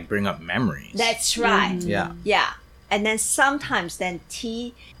can like bring up memories. That's right. Yeah. Yeah. And then sometimes then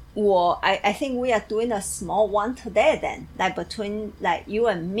tea will, I think we are doing a small one today then, like between like you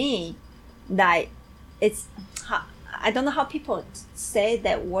and me, like it's, I don't know how people say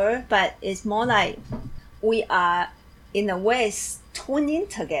that word, but it's more like we are in a way tuning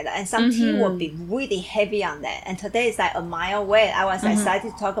together, and some tea will be really heavy on that. And today is like a mile away. I was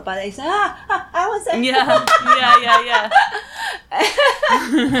excited to talk about it. It's like, I was like, Yeah.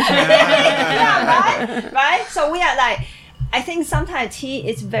 yeah, right? So we are like, I think sometimes tea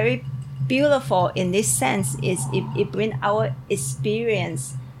is very beautiful in this sense. Is it brings our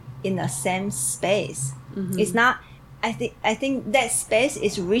experience in the same space. It's not. I think that space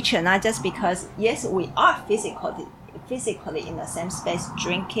is richer, not just because yes, we are physically in the same space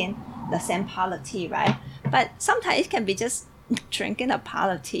drinking the same pot of tea, right? But sometimes it can be just drinking a pot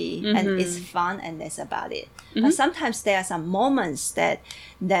of tea and it's fun and that's about it. But sometimes there are some moments that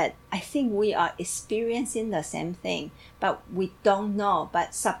I think we are experiencing the same thing, but we don't know,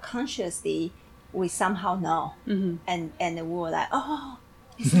 but subconsciously we somehow know. And we were like, oh,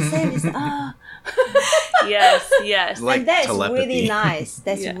 it's the same. It's, oh. Yes. Like And that's telepathy. really nice.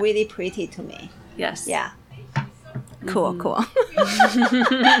 That's Yeah. really pretty to me. Yes. Yeah. Cool.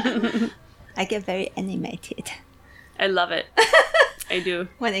 I get very animated I love it. I do.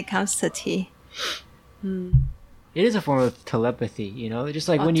 when it comes to tea. It is a form of telepathy, you know, just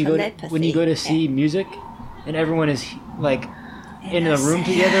like Oh, when you go to see music, and everyone is like in a room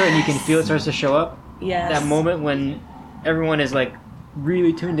together, and you can feel it starts to show up. Yes. That moment when everyone is like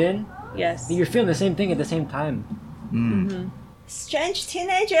really tuned in, Yes. you're feeling the same thing at the same time. Strange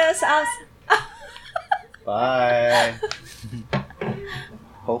teenagers are. Bye.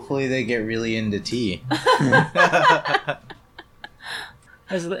 Hopefully they get really into tea.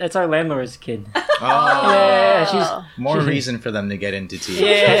 It's our landlord's kid. Oh, Yeah, more she- reason for them to get into tea.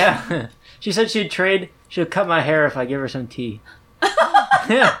 yeah. She said she'd cut my hair if I give her some tea.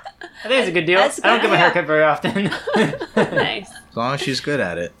 Yeah, I think it's a good deal. That's I don't good, get my yeah. hair cut very often. Nice. As long as she's good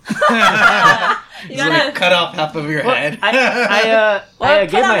at it. You Just gotta, cut off half of your head. I Well,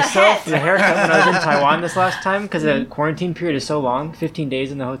 gave put on a myself hat. the haircut when I was in Taiwan this last time because the quarantine period is so long, 15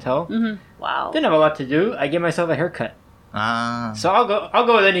 days in the hotel. Wow. Didn't have a lot to do. I gave myself a haircut, Ah. so I'll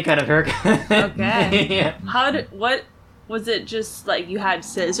go with any kind of haircut. Okay. Yeah. What Was it just like you had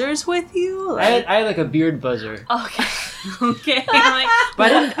scissors with you? I had like a beard buzzer. Okay. Okay. I'm like,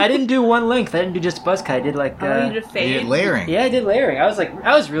 But I didn't do one length. I didn't do just buzz cut. I did like you did a You fade. did layering. yeah, I did layering. I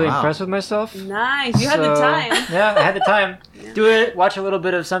was really Wow. impressed with myself. Nice. You had the So, time. Yeah, I had the time. Do it. Watch a little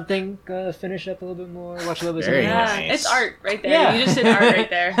bit of something. Finish up a little bit more. Watch a little bit of Very something. Yeah, nice. it's art right there. Yeah. You just did art right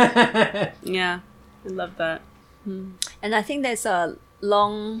there. Yeah, I love that. And I think there's a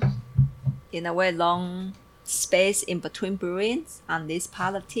long space in between brewings on this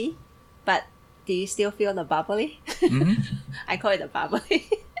part of tea. But do you still feel the bubbly? I call it the bubbly.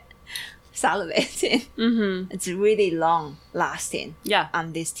 Salivating. Mm-hmm. It's really long lasting Yeah,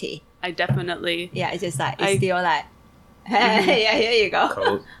 on this tea. I definitely. Yeah, it's just like, I- it's still like, yeah, here you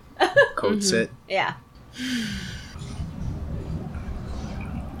go. Coats it. Yeah.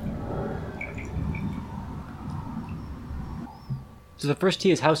 So the first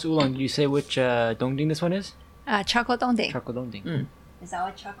tea is House Oolong. Did you say which Dongding this one is? Charcoal dongding. Charcoal Dongding. It's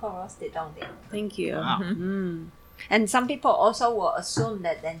our charcoal roasted dongding. Thank you. Wow. And some people also will assume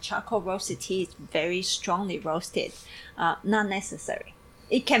that then charcoal roasted tea is very strongly roasted. Not necessary.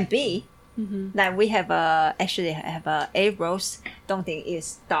 It can be. Like we have a roast dongding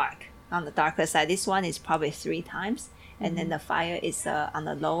is dark, on the darker side. This one is probably 3 times. And then the fire is on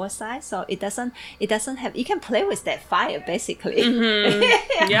the lower side, so it doesn't have. You can play with that fire basically.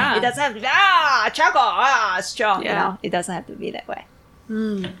 Yeah. It doesn't have to be charcoal strong. Yeah. You know, it doesn't have to be that way.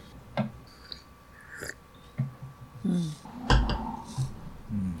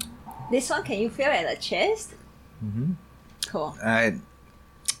 This one, can you feel at the chest? Cool. I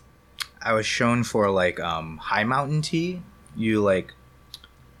was shown for like high mountain tea. You like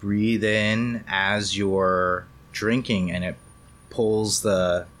breathe in as you're drinking, and it pulls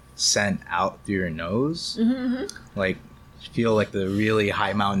the scent out through your nose. Like feel like the really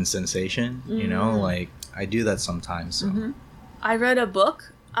high mountain sensation. You know, like I do that sometimes. So. I read a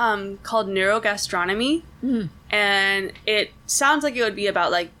book called Neurogastronomy, and it sounds like it would be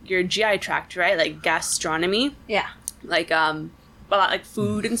about like your GI tract, right? Like gastronomy, Yeah. like about like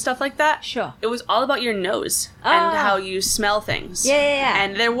food and stuff like that. Sure. It was all about your nose Ah. and how you smell things. Yeah.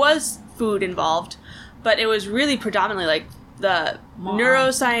 And there was food involved, but it was really predominantly like the Wow.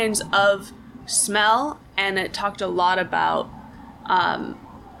 neuroscience of smell, and it talked a lot about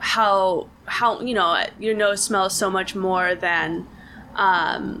how you know your nose smells so much more than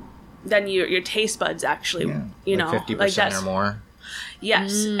your taste buds actually. Yeah, You like know, 50% like that's or more.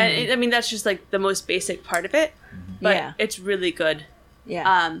 yes, and I mean that's just like the most basic part of it, but Yeah. it's really good.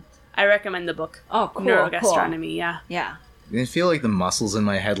 Yeah. I recommend the book. Oh, cool, Neurogastronomy. Yeah. Yeah. I feel like the muscles in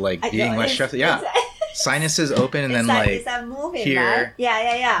my head like being know, less stressed. Yeah, sinuses open and then like it's like moving, here. right?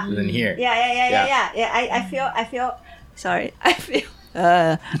 Yeah. and then here. Yeah. I feel. Sorry, I feel.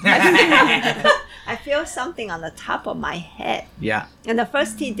 I feel something on the top of my head, Yeah. and the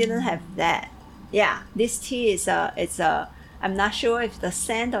first tea didn't have that. Yeah, this tea is I'm not sure if the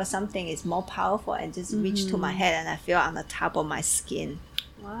scent or something is more powerful and just reach to my head, and I feel on the top of my skin.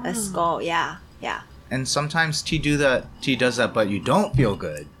 Wow. The skull. Yeah. And sometimes tea does that, but you don't feel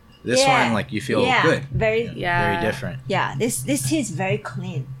good. This Yeah. one, like you feel Yeah. good. Very. Yeah. Very different. Yeah. This tea is very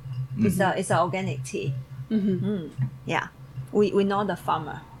clean. It's an organic tea. Yeah. We know the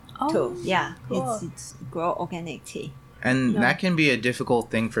farmer too. Yeah. cool. It's grow organic tea. And that can be a difficult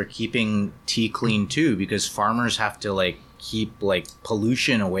thing for keeping tea clean too, because farmers have to like keep like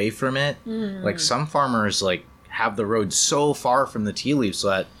pollution away from it. Like some farmers like have the road so far from the tea leaves so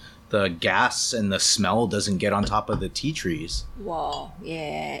that the gas and the smell doesn't get on top of the tea trees. Whoa,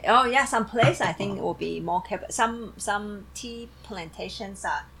 yeah. Oh, yeah. Some place I think will be more some tea plantations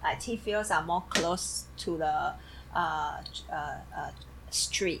are tea fields are more close to the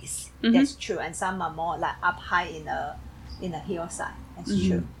streets. That's true. And some are more like up high in the hillside. That's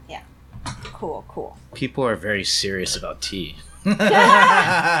true. Yeah. Cool. People are very serious about tea.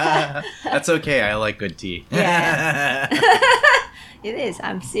 That's okay. I like good tea. Yeah. It is.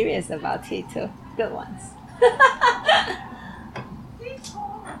 I'm serious about tea too. Good ones.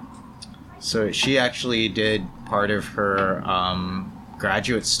 So she actually did part of her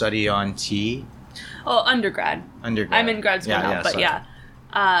graduate study on tea. Oh, undergrad. Undergrad. I'm in grad school now, but sorry. yeah.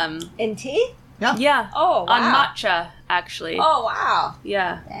 In tea? Yeah. Oh, wow. On matcha, actually. Oh, wow.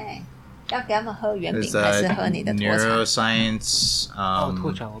 Yeah. Dang. 要给他们喝圆饼 There's 还是喝你的脱茶？ neuroscience,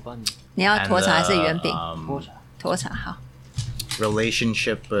 脱茶我帮你你要 and 脱茶还是圆饼？ 脱茶。脱茶好。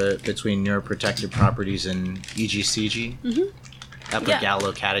 relationship between neuroprotective properties and EGCG.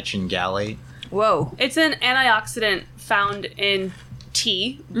 Epigallocatechin gallate. Whoa. It's an antioxidant found in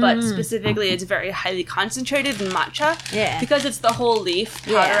tea, but specifically it's very highly concentrated in matcha. Yeah. Because it's the whole leaf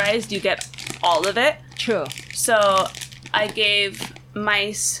Yeah. powderized, you get all of it. True. So I gave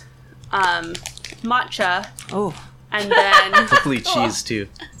mice matcha, Oh. and then Hopefully cheese too.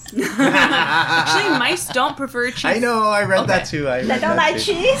 actually mice don't prefer cheese. I know. I read that Okay. too. I read They don't that like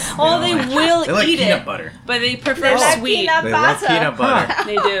too. cheese? Oh, they don't like will They like eat peanut it, butter. but they prefer They like sweet. peanut They love butter. peanut butter.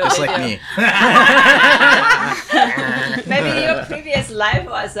 They do. Just they like do. me. Maybe your previous life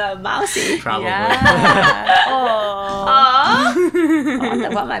was a mousy. Probably. Yeah. Oh. Oh, I wonder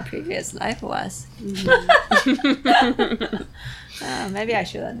what my previous life was. Maybe I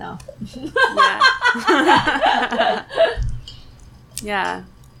shouldn't know. Yeah. Yeah.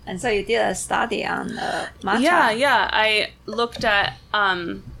 And so you did a study on matcha. Yeah. I looked at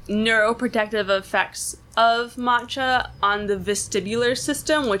neuroprotective effects of matcha on the vestibular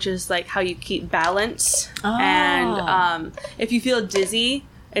system, which is like how you keep balance. Oh. And if you feel dizzy,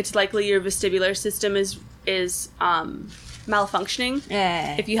 it's likely your vestibular system is malfunctioning.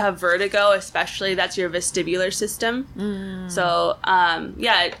 Yeah. If you have vertigo, especially, that's your vestibular system. So,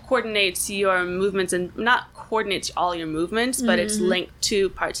 it coordinates your movements, and not coordinates all your movements, but it's linked to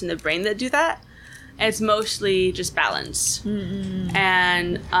parts in the brain that do that. And it's mostly just balance.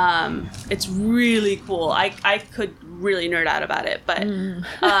 And it's really cool. I could really nerd out about it, but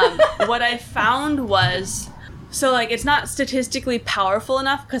what I found was... So, like, it's not statistically powerful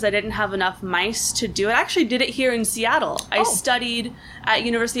enough because I didn't have enough mice to do it. I actually did it here in Seattle. I studied at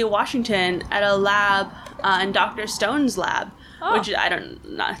University of Washington at a lab in Dr. Stone's lab, which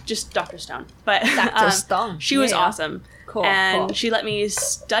not just Dr. Stone, but Dr. Stone. She was Yeah. awesome. Cool, And cool. she let me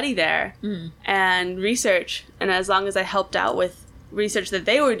study there and research. And as long as I helped out with research that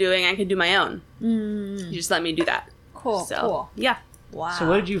they were doing, I could do my own. You just let me do that. Cool, So, cool. yeah. Wow. So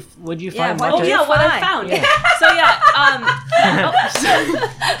what did you Yeah, find? what matcha? did you What I find? found. Yeah. So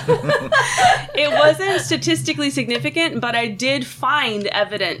it wasn't statistically significant, but I did find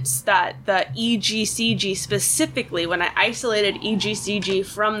evidence that the EGCG specifically, when I isolated EGCG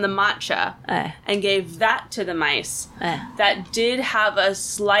from the matcha and gave that to the mice, that did have a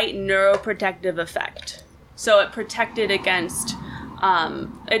slight neuroprotective effect. So it protected against,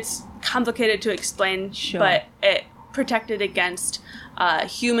 it's complicated to explain, but it protected against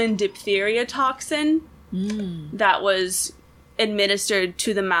human diphtheria toxin that was administered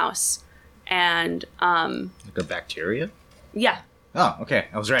to the mouse. And Like a bacteria? yeah, Oh, okay.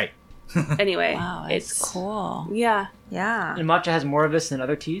 I was right. anyway. Wow, it's cool. Yeah, Yeah. And matcha has more of this than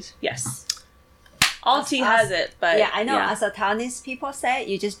other teas. yes. All tea has it, but Yeah, I know. As a Taiwanese people say,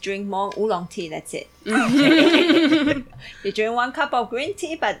 you just drink more oolong tea. That's it. You drink 1 cup of green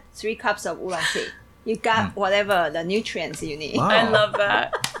tea, but 3 cups of oolong tea. You got whatever the nutrients you need. Wow. I love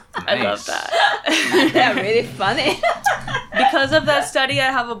that. I love Nice. that. They're really funny. Because of that study,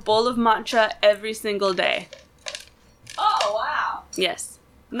 I have a bowl of matcha every single day. Oh wow! Yes.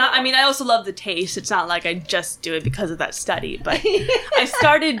 I also love the taste. It's not like I just do it because of that study, but I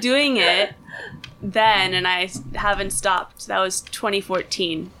started doing it then and I haven't stopped. That was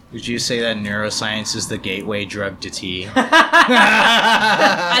 2014. Would you say that neuroscience is the gateway drug to tea?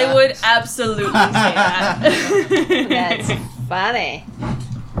 I would absolutely say that. That's funny.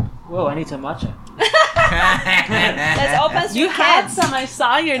 Whoa, I need some matcha. Let's open 3 You had cans. some. I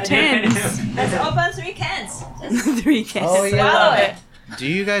saw your tins. Let's open 3 cans. Just 3 cans. Oh, yeah. I love it. Do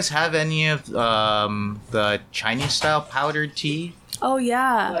you guys have any of the Chinese style powdered tea? Oh,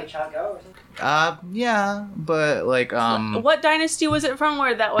 yeah. Like Chagao or something? Yeah, but like What dynasty was it from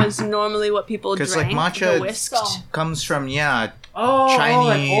where that was normally what people drank? because like the matcha whisked? comes from Oh,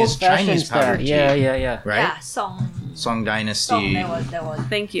 Chinese- old-fashioned Chinese style. powdered tea. Yeah. right yeah, Song. Song Dynasty. There was.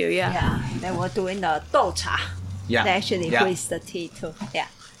 Thank you, yeah. Yeah, they were doing the dou cha. Yeah, They actually yeah. whisk the tea too. Yeah.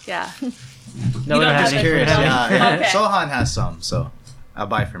 Yeah. No, You we don't don't have have any it? Curious, for yeah. now. Okay. Sohan has some, so I'll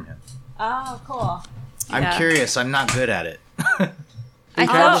buy from him. Oh, cool. I'm Yeah. curious. I'm not good at it. I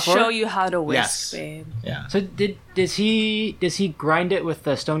tried I'll thought before? show you how to whisk, Yes. babe. Yeah. So does he grind it with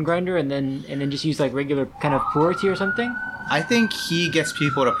the stone grinder and then just use like regular kind of pour tea or something? I think he gets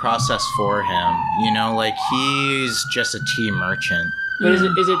people to process for him. You know, like he's just a tea merchant. But is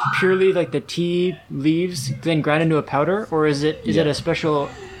it purely like the tea leaves then ground into a powder, or is it a special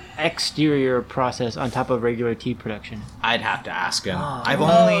exterior process on top of regular tea production? I'd have to ask him. I've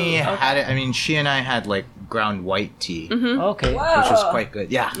only had it. I mean, she and I had like ground white tea, Okay. Whoa. which was quite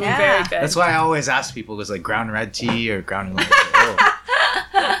good. Yeah. Yeah. Very good. That's why I always ask people, is like ground red tea or ground white?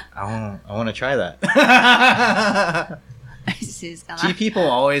 I want to try that. She's gonna- Tea people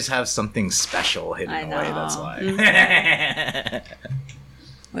always have something special hidden I away. know. That's why.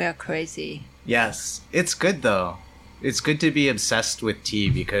 We are crazy. Yes, it's good though. It's good to be obsessed with tea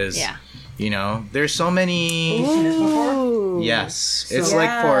because Yeah. you know there's so many. Ooh. Yes, it's So-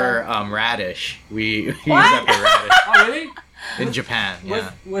 like for radish. We use that for radish Oh, really? in Japan.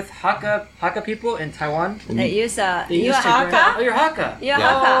 Yeah. With Hakka people in Taiwan? They use They you used to grind- Hakka? Oh, you're Hakka. You're Yeah.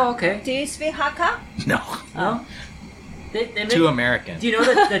 Hakka. Oh, okay. Do you speak Hakka? No, No? They make, too American. do you know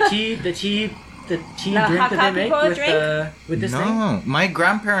that the tea drink that they Hakka make people with drink? with this thing? No, my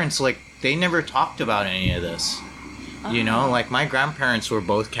grandparents they never talked about any of this. You know, like my grandparents were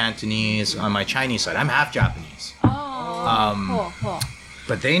both Cantonese on my Chinese side. I'm half Japanese, Oh, cool.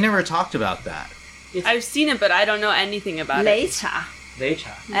 but they never talked about that. I've seen it, but I don't know anything about it. Leicha.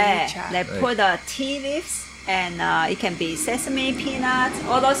 Leicha. They put the tea leaves and it can be sesame, peanuts,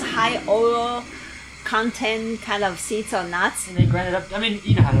 all those high oil content kind of seeds or nuts. And they grind it up. I mean,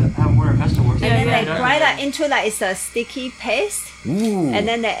 you know how Warner Pesto works. And then yeah, they yeah. grind it into like it's a sticky paste. Ooh. And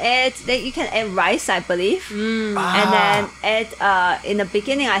then you can add rice, I believe. Ah. And then add in the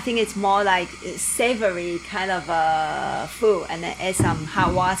beginning, I think it's more like savory kind of food, and then add some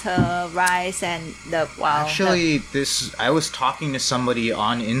hot water, rice, and Actually, I was talking to somebody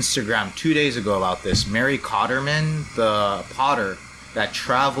on Instagram 2 days ago about this. Mary Cotterman, the potter that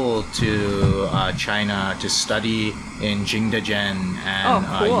traveled to China to study in Jingdezhen and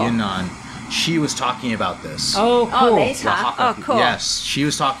cool. Yunnan. She was talking about this. Oh, cool. Leicha. The Hakka Oh, people. cool. Yes, she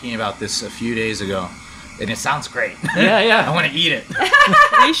was talking about this a few days ago, and it sounds great. Yeah, yeah. I want to eat it.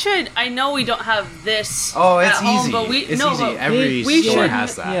 We should. I know we don't have this. Oh, it's at home, easy. But It's easy. But Every we store should-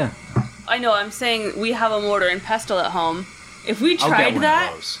 has that. Yeah. I know. I'm saying we have a mortar and pestle at home. If we I'll get tried one of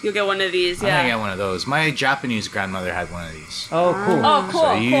that, those. you'll get one of these. I'm gonna Yeah. get one of those. My Japanese grandmother had one of these. Oh, cool. Oh, cool.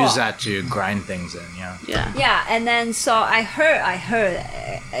 So you cool. use that to grind things in, yeah. Yeah. Yeah, and then so I heard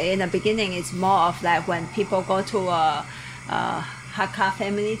in the beginning it's more of like when people go to a Hakka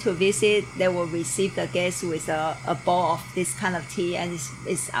family to visit, they will receive the guests with a bowl of this kind of tea, and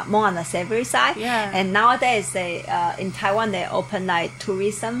it's more on the savory side. Yeah. And nowadays they in Taiwan they open like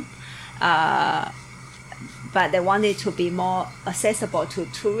tourism, but they want it to be more accessible to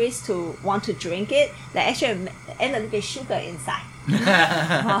tourists who want to drink it. They actually add a little bit sugar inside.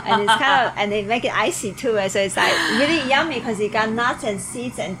 And it's kind of, and they make it icy too, so it's like really yummy because it got nuts and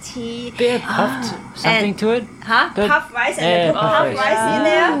seeds and tea. They had puffed something and- to it. Puffed rice, and they put puffed rice in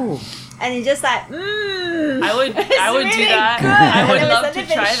there, and it's just like mmm. I would. It's I would really do that. good. I would With love a to little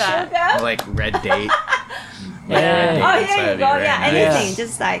bit try of that. sugar. Like red date. Yeah. Oh, Inside here you of go. right Yeah, now. anything. Yeah.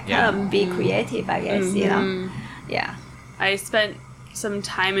 Just like Yeah. kind of be creative, I guess. You know. Yeah. I spent some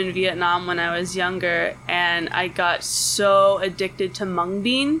time in Vietnam when I was younger, and I got so addicted to mung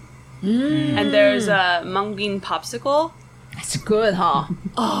bean. And there's a mung bean popsicle. It's good, huh?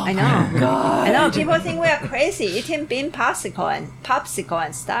 Oh, I know. I know. People think we are crazy eating bean popsicle and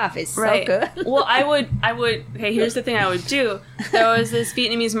stuff. It's so good. Well, I would. Okay, here's the thing I would do. There was this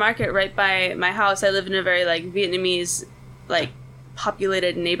Vietnamese market right by my house. I live in a very Vietnamese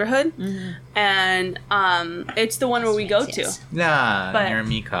populated neighborhood, and it's the one where we go to. Nah, But- near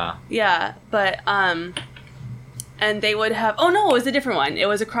Mika. Yeah, but and they would have. Oh no, it was a different one. It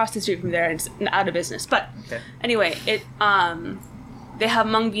was across the street from there, and it's out of business. But Okay. anyway, they have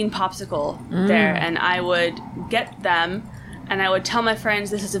mung bean popsicle there, and I would get them, and I would tell my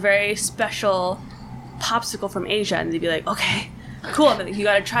friends this is a very special popsicle from Asia, and they'd be like, okay, cool, I'm like, you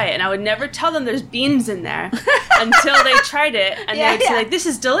gotta try it. And I would never tell them there's beans in there until they tried it, and Yeah, they would yeah. say like, this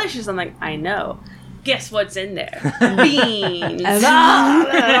is delicious. I'm like, I know. Guess what's in there? Beans.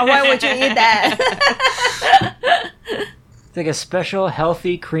 Why would you eat that? It's like a special,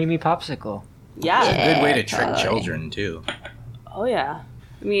 healthy, creamy popsicle. Yeah. It's a good way to trick totally. children, too. Oh yeah.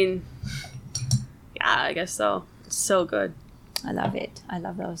 I mean, yeah, I guess so. It's so good. I love it. I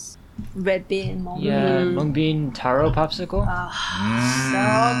love those red bean mung Yeah, mung bean taro popsicle.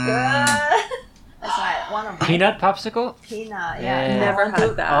 So good. That's like one of my Peanut popsicle. peanut. Yeah. Yeah, Never I want had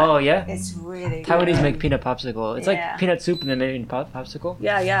to- that. Oh yeah. It's really good. Taiwanese make peanut popsicle. It's Yeah. like peanut soup and then made in popsicle.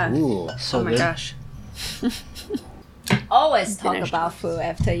 Yeah, yeah. Ooh. So Oh my good. gosh. Always talk Finished. about food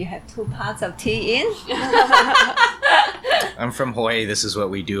after you have 2 parts of tea in. I'm from Hawaii. This is what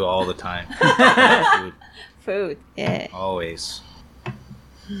we do all the time. Food, Food, yeah. always.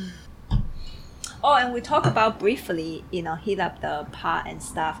 Oh, and we talk about briefly, heat up the pot and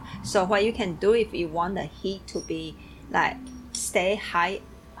stuff. So what you can do if you want the heat to be stay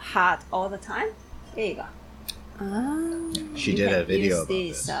hot all the time, there you go. She You did can a video use about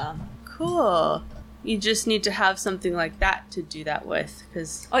this, this. Cool. You just need to have something like that to do that with,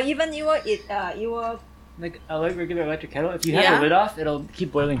 because or even you will Like a regular electric kettle. If you have Yeah. the lid off, it'll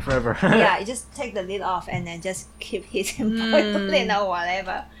keep boiling forever. yeah, you just take the lid off and then just keep heating boiling or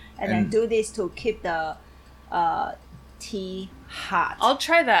whatever, and then And- do this to keep the tea hot. I'll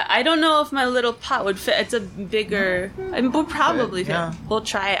try that. I don't know if my little pot would fit. It's a bigger. I mean, we'll probably fit. Yeah. We'll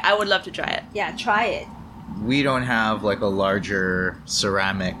try it. I would love to try it. Yeah, try it. We don't have like a larger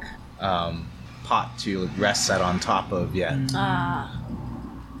ceramic pot to rest that on top of yet.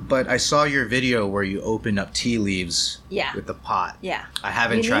 But I saw your video where you opened up tea leaves Yeah. with the pot. Yeah. I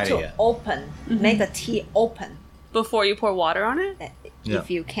haven't you tried need it to yet. open, make the tea open Before you pour water on it? Yeah. if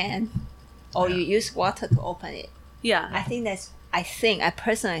you can, or you use water to open it. Yeah. I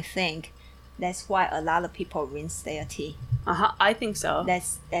personally think that's why a lot of people rinse their tea. I think so.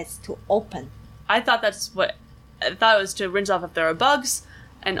 That's to open. I thought it was to rinse off if there are bugs,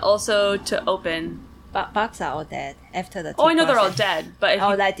 and also to open. But bugs are all dead after the tea Oh, I know they're all process. dead, but if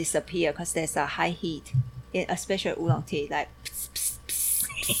All you, that disappear because there's a high heat, especially oolong tea. Like pss, pss, pss,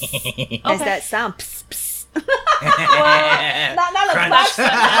 pss. There's that sound. Pss, pss. not a bugs.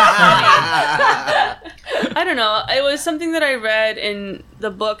 I don't know. It was something that I read in the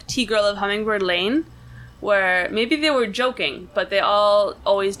book Tea Girl of Hummingbird Lane, where maybe they were joking, but they all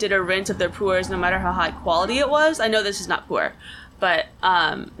always did a rinse of their pu'ers no matter how high quality it was. I know this is not pu'er, but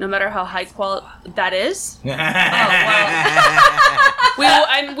no matter how high quality that is. Oh,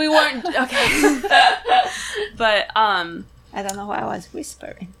 well. we weren't okay. But I don't know why I was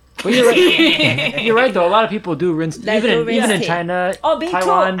whispering. Well, you're right. You're right, though. A lot of people do rinse, They even do in, rinse even in tea. China, Oh, me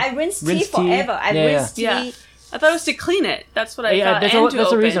Taiwan. too. I rinse tea rinse tea. forever. I Yeah, rinse tea. yeah, I thought it was to clean it. That's what I Yeah, thought. that's, and a, to that's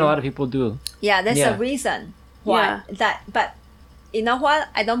the open. reason a lot of people do. Yeah, that's Yeah. the reason why but you know what?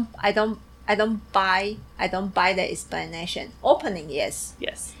 I don't buy the explanation. Opening, yes.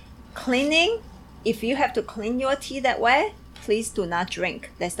 Yes. Cleaning, if you have to clean your tea that way, please do not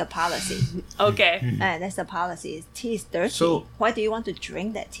drink. That's the policy. Okay. That's the policy. Tea is dirty. So- why do you want to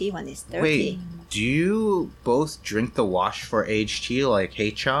drink that tea when it's dirty? Wait, do you both drink the wash for aged tea like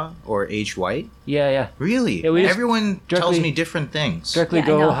heicha or aged white? Yeah, yeah. Really? Yeah, we just Everyone tells directly- me different things. Directly Yeah, I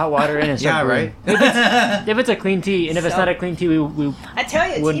know. go hot water in and start Yeah, brewing. right? If it's a clean tea, and if it's So- not a clean tea, we I tell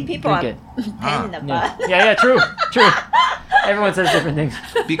you, tea wouldn't people are drink pain in the yeah. butt. Yeah, true. Everyone says different things.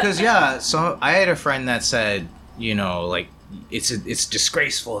 Because so I had a friend that said, like it's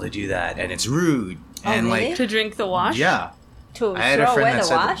disgraceful to do that and it's rude and really? like To drink the wash? yeah. To I had throw a friend away that the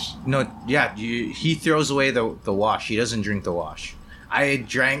said wash? no, yeah, he throws away the wash. He doesn't drink the wash. I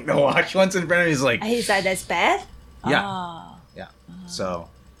drank the wash once in front of him. He's like, He's like, that's bad? yeah, Oh. yeah. So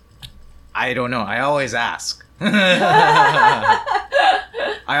I don't know. I always ask.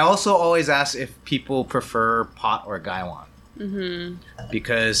 I also always ask if people prefer pot or gaiwan.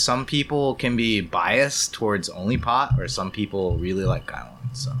 Because some people can be biased towards only pot, or some people really like gaiwan.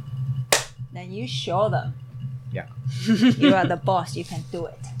 So Then you show them. yeah, You are the boss. You can do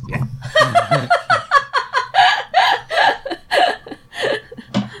it. yeah.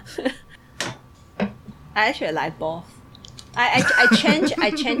 I actually like both.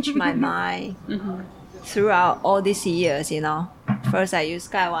 I change my mind throughout all these years. First I use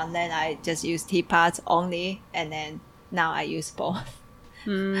gaiwan, then I just use teapots only, and then now I use both.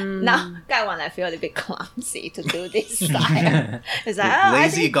 Now gaiwan I feel a bit clumsy to do this style. It's like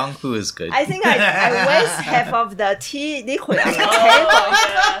Lazy gong fu is good. I think I waste half of the tea liquid on the table.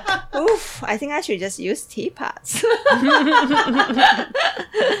 Yeah. Oof! I think I should just use teapots.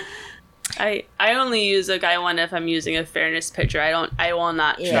 I only use a gaiwan if I'm using a fairness pitcher. I will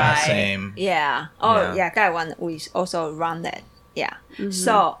not try. Yeah, same. Yeah. Oh, Yeah. yeah. Gaiwan, we also run that. Yeah.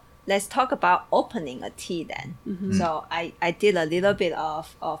 So let's talk about opening a tea then. So I did a little bit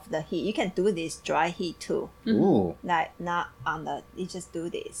of the heat. You can do this dry heat too. Ooh. Like not on the. You just do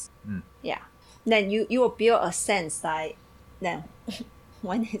this. Yeah. Then you will build a sense like then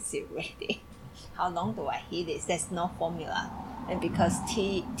when is it ready? How long do I heat this? There's no formula, and because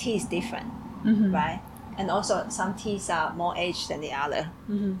tea is different, right? And also some teas are more aged than the other.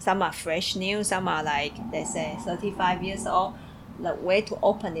 Some are fresh new, some are like let's say 35 years old. The way to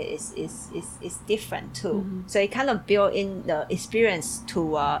open it is different too. So it kind of build in the experience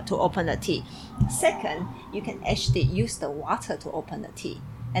to open the tea. Second, you can actually use the water to open the tea.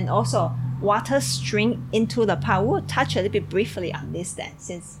 And also water stream into the pot. We'll touch a little bit briefly on this then,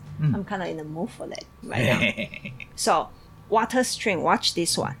 since I'm kind of in the mood for that right now. So water stream, watch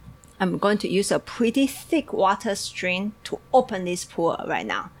this one. I'm going to use a pretty thick water stream to open this pour right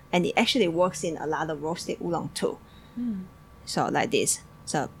now. And it actually works in a lot of roasted oolong too. So like this.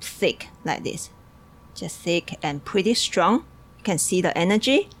 So thick like this. Just thick and pretty strong. You can see the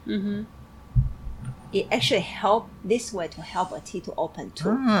energy. It actually help this way to help a tea to open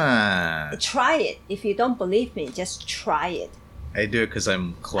too. Ah, Try it. If you don't believe me, just try it. I do it because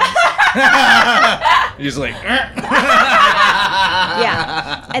I'm clumsy. Just like.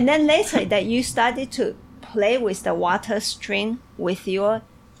 Yeah. And then later that you started to play with the water stream with your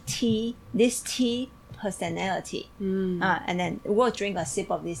tea, this tea personality. And then we'll drink a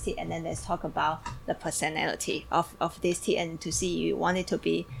sip of this tea, and then let's talk about the personality of this tea, and to see you want it to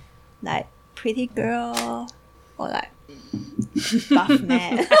be like pretty girl or like buff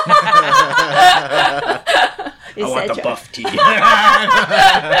man. I want the buff tea.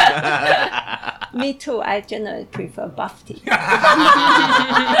 Me too. I generally prefer buff tea.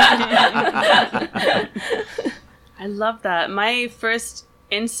 I love that. My first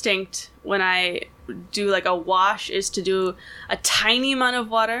instinct when I do like a wash is to do a tiny amount of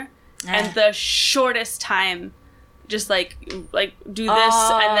water and the shortest time. Just like do this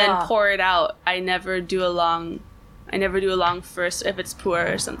and then pour it out. I never do a long first if it's poor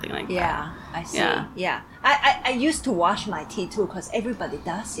or something like that. Yeah, I see. Yeah. I used to wash my tea too because everybody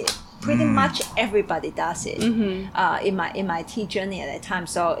does it. Pretty much everybody does it in my tea journey at that time.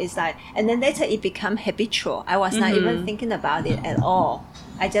 So it's like, and then later it became habitual. I was not even thinking about it at all.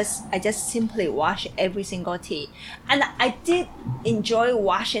 I just simply wash every single tea. And I did enjoy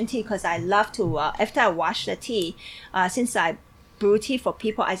washing tea because I love to, after I wash the tea, since I brew tea for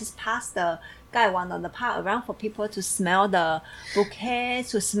people, I just pass the the pot around for people to smell the bouquet,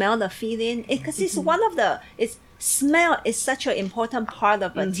 to smell the feeling. Because it's one of the, smell is such an important part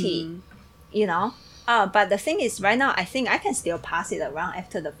of a tea, you know. But the thing is, right now, I think I can still pass it around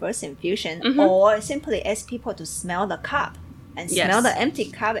after the first infusion, or simply ask people to smell the cup and smell the empty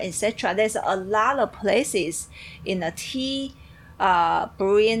cup, etc. There's a lot of places in the tea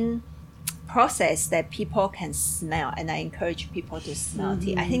brewing process that people can smell, and I encourage people to smell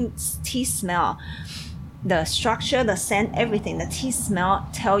tea. I think tea smell, the structure, the scent, everything, the tea smell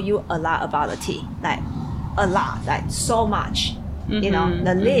tell you a lot about the tea, like a lot, like so much. You know,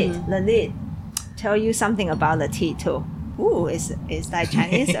 the lid tell you something about the tea too. Ooh, it's like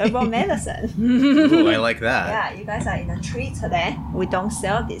Chinese herbal medicine. Ooh, I like that. Yeah, you guys are in a tree today. We don't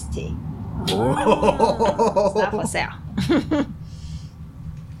sell this tea. Whoa. It's not for sale.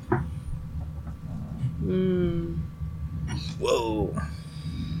 Whoa.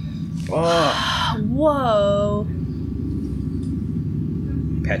 Oh. Whoa.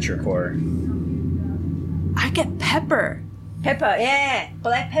 Petrichor. I get pepper. Pepper, yeah,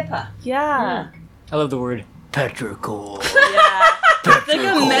 black pepper. Yeah. I love the word petrichor. Yeah. It's like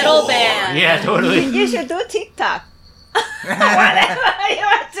a metal band. Yeah, totally. You should do TikTok. Whatever you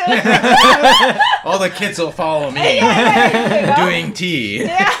are doing. All the kids will follow me doing tea.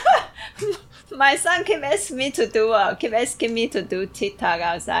 Yeah. My son keep asking me to do TikTok.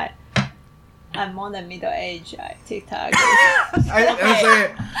 I was like, I'm more than middle age. TikTok. I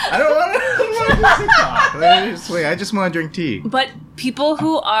don't want to do TikTok. I just want to drink tea. But people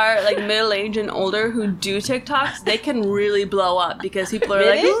who are like middle-aged and older who do TikToks, they can really blow up because people are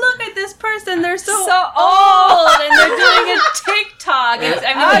like, look at this person, they're so old and they're doing a TikTok. It's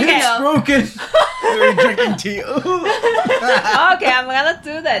broken. They're drinking tea. Okay, I'm gonna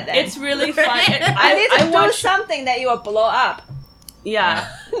do that then. It's really fun. I need to do something that you will blow up. Yeah.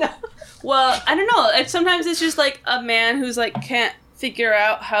 Well, I don't know. Sometimes it's just like a man who's like can't figure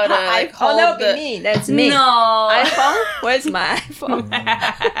out how to like hold that would be me. That's me. No. iPhone? Where's my iPhone?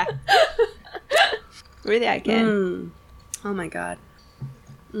 Really, I can. Oh my god.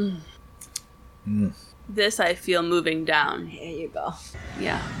 This I feel moving down. Here you go.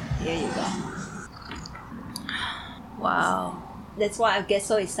 Yeah. Here you go. Wow. That's why I get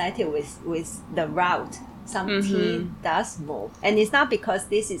so excited with the route. Some tea does move. And it's not because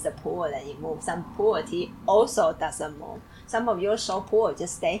this is a pool that it moves. Some pool tea also doesn't move. Some of your so pool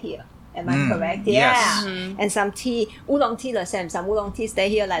just stay here. Am I correct? Yes. Yeah. And some tea, oolong tea the same. Some oolong tea stay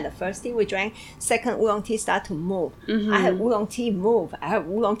here like the first tea we drank. Second oolong tea start to move. I have oolong tea move. I have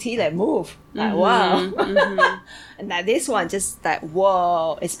oolong tea that move. Like, wow. And like this one just like,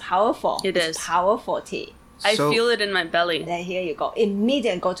 whoa, it's powerful. It's powerful tea. I feel it in my belly. Then here you go.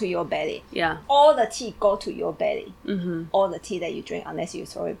 Immediately go to your belly. Yeah. All the tea go to your belly. All the tea that you drink, unless you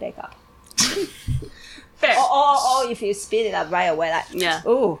throw it back up. Fair. Or if you spit it up right away, like,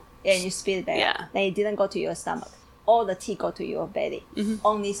 ooh, and you spit it back up. Then it didn't go to your stomach. All the tea go to your belly.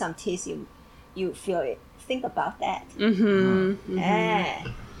 Only some teas you feel it. Think about that. Yeah.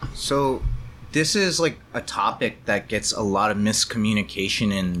 So this is like a topic that gets a lot of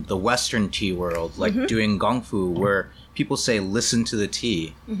miscommunication in the Western tea world, like doing gongfu, where people say listen to the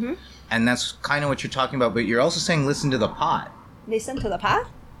tea. And that's kind of what you're talking about, but you're also saying listen to the pot. Listen to the pot?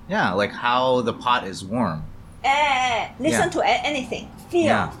 Yeah, like how the pot is warm. Listen to anything.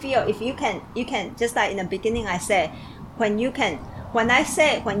 Feel. If you can, just like in the beginning I said, when you can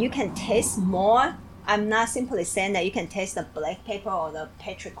taste more, I'm not simply saying that you can taste the black pepper or the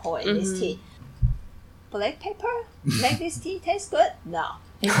petrichor in this tea. black pepper make this tea taste good? No.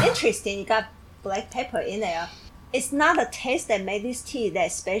 It's interesting. You got black pepper in there. It's not the taste that made this tea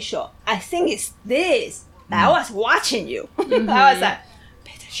that special. I think it's this. I was watching you. I was like,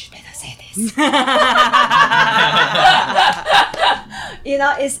 she better say this.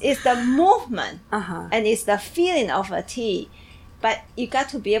 It's the movement and it's the feeling of a tea. But you got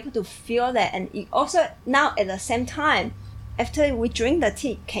to be able to feel that. And you also, now at the same time, after we drink the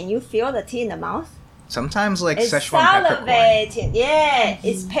tea, can you feel the tea in the mouth? Sometimes like It's Szechuan peppercorn. salivating. Yeah,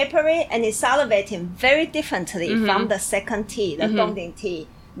 it's peppery and it's salivating very differently from the second tea, the Dongting tea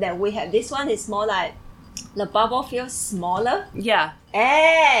that we have. This one is more like the bubble feels smaller. Yeah.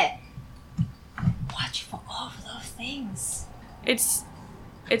 Eh. Watch for all of those things. It's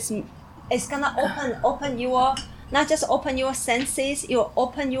It's gonna open your, not just open your senses, you'll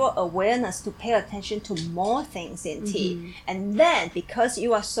open your awareness to pay attention to more things in tea. And then because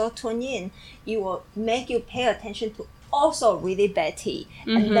you are so tuned in, it will make you pay attention to also really bad tea.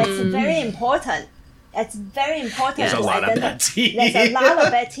 And that's very important. It's very important. There's a to lot of identify. bad tea. There's a lot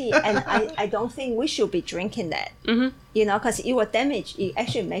of bad tea, and I don't think we should be drinking that. Because it will damage. It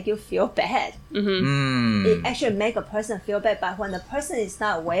actually make you feel bad. It actually make a person feel bad. But when the person is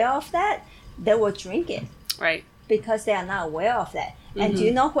not aware of that, they will drink it right. because they are not aware of that. And do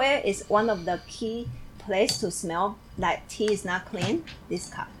you know where is one of the key place to smell like tea is not clean? This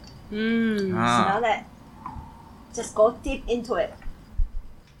cup. Smell that. Just go deep into it.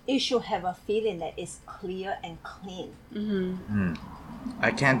 You should have a feeling that it's clear and clean.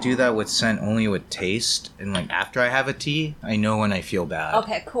 I can't do that with scent, only with taste. And like after I have a tea, I know when I feel bad.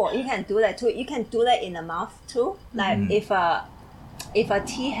 Okay, cool. You can do that too. You can do that in the mouth too. Like if a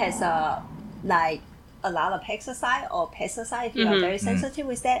tea has a lot of pesticide, if you are very sensitive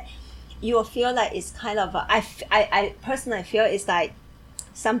with that, you will feel like it's kind of I personally feel it's like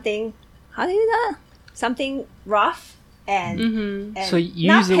something. How do you know? Something rough and So you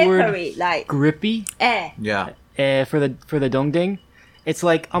not use the peppery, word like grippy Yeah. for the dongding. It's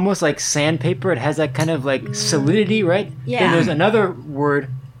like almost like sandpaper. It has that kind of like solidity, right? Yeah. Then there's another word,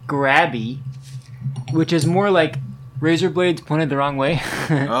 grabby, which is more like razor blades pointed the wrong way.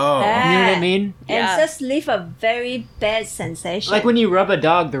 Oh. You know what I mean? And Yeah. just leave a very bad sensation. Like when you rub a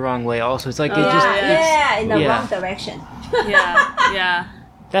dog the wrong way. Also, it's like it just in the yeah. wrong direction. Yeah.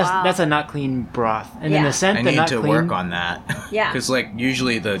 that's a not clean broth. And then Yeah. the scent, I the need not to clean. work on that. Yeah. Because like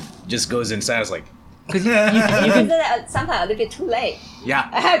usually the just goes inside. It's like, Because you Isn't can it sometimes a little bit too late? yeah.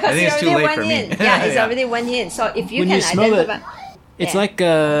 Because I think it's too already late went for me. in. Yeah, it's already went in. So if you When can you smell it, identify, it's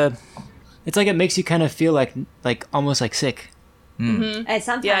Yeah. it's like it makes you kind of feel like almost like sick. and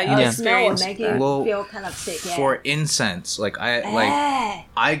sometimes Yeah, you a Yeah. smell will experience make you that. Well, feel kind of sick. Yeah. For incense, like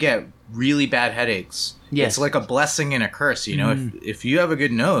I get really bad headaches. Yes. It's like a blessing and a curse, you know. If you have a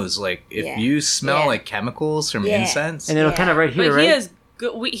good nose, like if Yeah. you smell Yeah. like chemicals from Yeah. incense, And it'll Yeah. kind of right here, But right? he has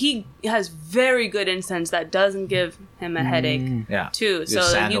good. He has very good incense that doesn't give him a headache yeah, too. There's So you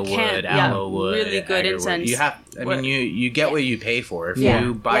sandalwood, can't. aloe wood, really good agarwood. incense. You have, I mean, you get what you pay for. If Yeah.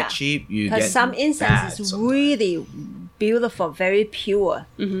 you buy Yeah. cheap, you get Because some incense bad is sometimes. really beautiful, very pure,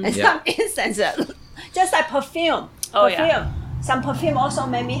 and Yeah. some incense just like perfume. Oh, perfume. yeah. Some perfume also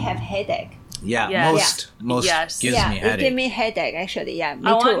made me have headache. Yeah, Yeah. most Yes. gives yeah, me it headache. give me headache actually. Yeah, me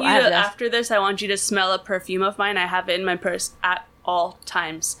I want too. you I have to, that. after this, I want you to smell a perfume of mine. I have it in my purse at all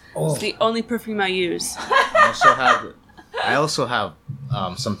times. Oh. It's the only perfume I use. I also have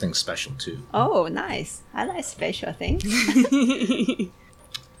something special too. Oh, nice. I like special things. I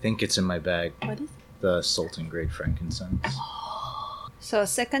think it's in my bag. What is The Sultan grade frankincense. So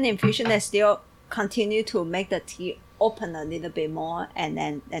second infusion, they still continue to make the tea open a little bit more, and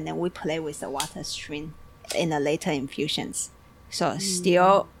then we play with the water stream in the later infusions. So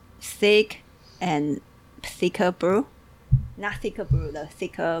still thick and thicker brew, not thicker brew, the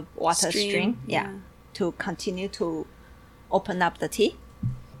thicker water stream. Yeah, to continue to open up the tea.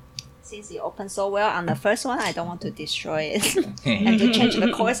 Since it opened so well on the first one, I don't want to destroy it and to change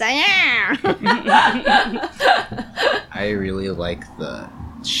the course. I really like the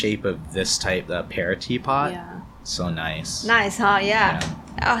shape of this type, the pear teapot. Yeah. So nice. Nice, huh? Yeah.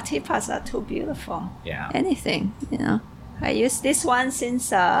 Oh, teapots are too beautiful. Yeah. Anything, you know. I use this one since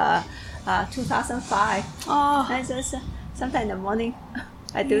 2005. Oh, I just sometime in the morning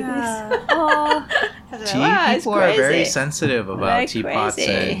I do yeah. this. Oh, Tea Wow, it's people are very crazy. sensitive about Very teapots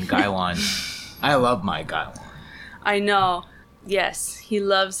crazy. and gaiwan. I love my gaiwan. I know. Yes, he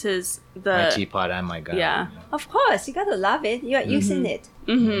loves My teapot and my gaiwan. Yeah. Of course, you got to love it. You are using it.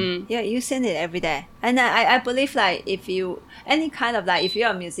 Mm-hmm. Yeah, using it every day. And I believe like if you any kind of like if you're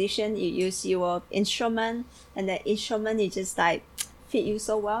a musician, you use your instrument, and the instrument is just like fit you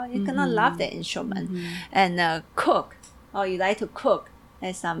so well, you're gonna love the instrument. And cook, or you like to cook,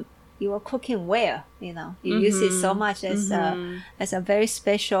 as you are cooking where, you know, you use it so much as a very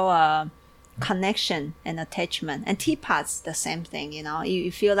special connection and attachment. And teapots, the same thing, you know,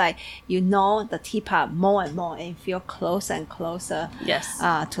 you feel like you know the teapot more and more, and you feel closer and closer Yes.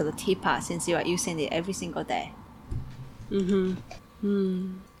 To the teapot since you are using it every single day.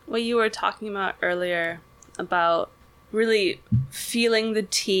 What you were talking about earlier about really feeling the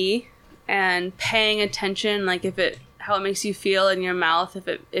tea and paying attention, like how it makes you feel in your mouth, if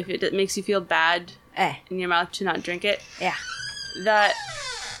it makes you feel bad in your mouth to not drink it. Yeah. That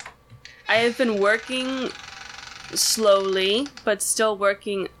I have been working slowly, but still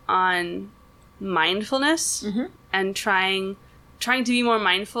working on mindfulness and trying to be more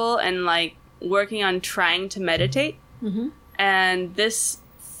mindful and like working on trying to meditate. And this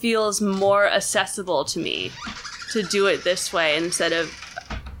feels more accessible to me to do it this way instead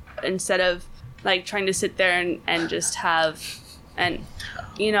of like trying to sit there and just have, and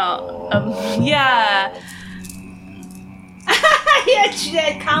you know, yeah.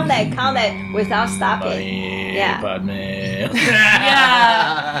 Count that without stopping. Yeah.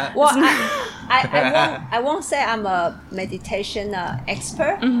 Yeah. Well, I won't say I'm a meditation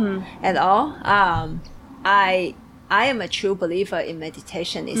expert at all. I am a true believer in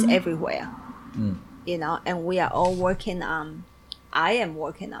meditation is everywhere. You know, and we are all working on. I am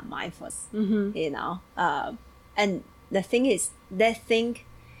working on mindfulness. You know, and the thing is that thing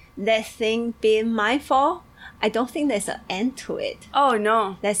being mindful, I don't think there's an end to it. Oh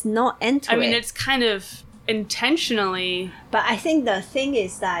no, there's no end to it. I mean, it's kind of intentionally. But I think the thing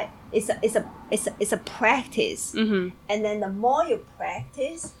is that it's a practice, and then the more you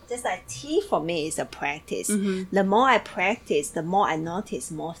practice, just like tea for me is a practice. The more I practice, the more I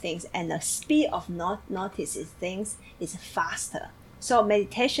notice more things, and the speed of noticing things is faster. So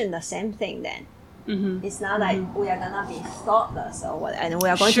meditation, the same thing then. It's not like we are gonna be thoughtless or what, and we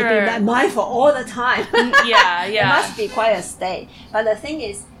are going to be that mindful all the time. Yeah. It must be quite a state. But the thing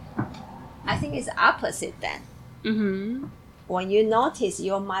is, I think it's opposite then. When you notice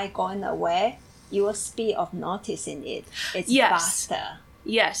your mind going away, your speed of noticing it's faster.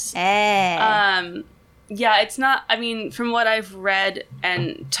 Yes. Eh. Yeah, it's not. I mean, from what I've read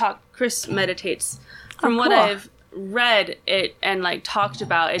and Chris meditates. From what cool. I've read it and like talked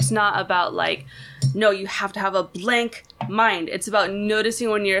about, it's not about like, no, you have to have a blank mind. It's about noticing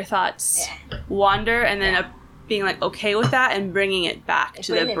when your thoughts wander and then being like okay with that and bringing it back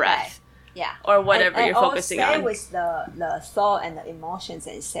to the breath. Yeah. Or whatever you're focusing on. Stay with the thought and the emotions,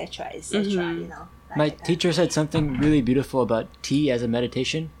 etc., you know. My teacher said something really beautiful about tea as a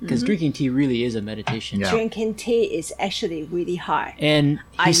meditation, because drinking tea really is a meditation. Yeah. Drinking tea is actually really hard. And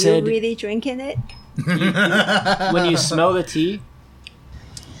he said, "Are you really drinking it?" When you smell the tea,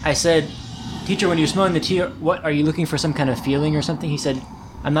 I said, "Teacher, when you're smelling the tea, what are you looking for? Some kind of feeling or something?" He said,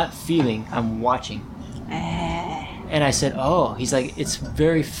 "I'm not feeling. I'm watching." And I said, "Oh." He's like, "It's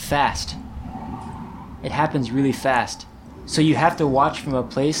very fast. It happens really fast. So you have to watch from a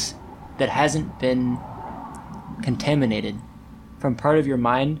place that hasn't been contaminated, from part of your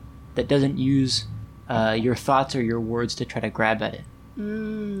mind that doesn't use your thoughts or your words to try to grab at it."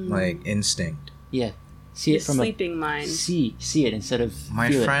 Like instinct. Yeah. See it from sleeping mind. See it instead of My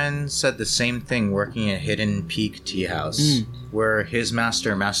feel friend it. said the same thing working at Hidden Peak Tea House, where his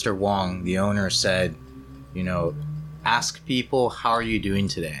master, Master Wong, the owner, said, you know, ask people, how are you doing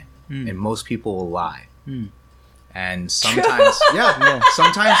today? And most people will lie. And sometimes,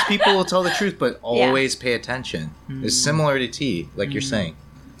 sometimes people will tell the truth, but always pay attention. It's similar to tea, like you're saying.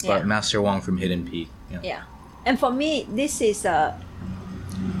 But Master Wong from Hidden Peak. Yeah. And for me, this is a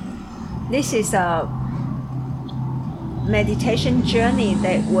meditation journey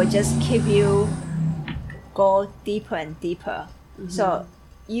that will just keep you go deeper and deeper. So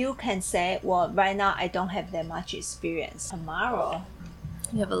you can say, well, right now I don't have that much experience. Tomorrow,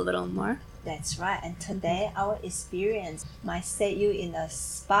 you have a little more. That's right. And today, our experience might set you in a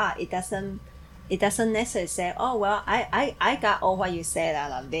spot. It doesn't necessarily say, oh, well, I got all what you said,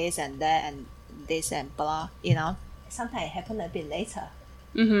 this and that and this and blah, you know. Sometimes it happens a bit later.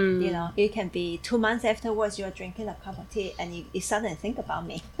 You know, it can be 2 months afterwards you're drinking a cup of tea and you suddenly think about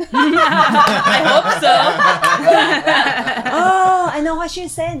me. I hope so. Oh, I know what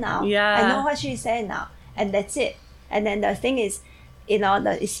she's saying now. Yeah. I know what she's saying now. And that's it. And then the thing is, you know,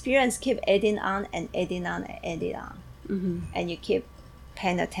 the experience keep adding on and adding on and adding on. And you keep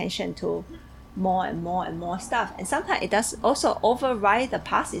paying attention to more and more and more stuff. And sometimes it does also override the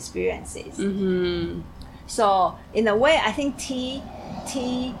past experiences. So in a way, I think tea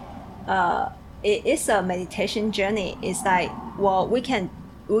it is a meditation journey. It's like well, we can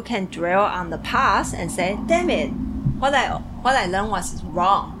dwell on the past and say, damn it, what I learned was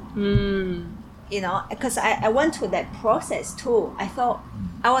wrong. You know, because I went through that process too. I thought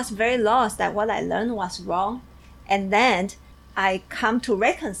I was very lost that what I learned was wrong. And then I come to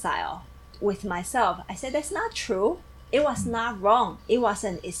reconcile with myself. I said, that's not true. It was not wrong. It was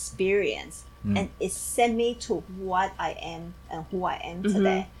an experience. And it sent me to what I am and who I am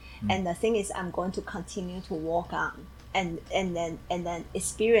today. And the thing is, I'm going to continue to walk on. And then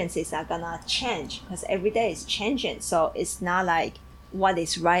experiences are gonna change because every day is changing. So it's not like what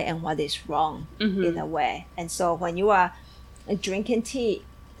is right and what is wrong in a way. And so when you are drinking tea,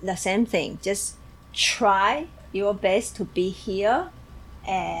 the same thing. Just try your best to be here,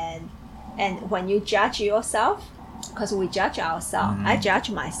 and when you judge yourself, because we judge ourselves, I judge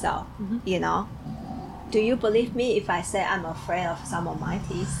myself. You know, do you believe me if I say I'm afraid of some of my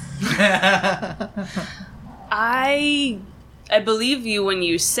teeth? I believe you when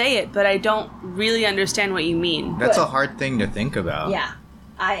you say it, but I don't really understand what you mean. That's a hard thing to think about. Yeah,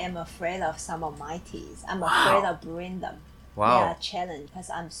 I am afraid of some of my teeth. I'm afraid of brewing them. Wow. They are a challenge because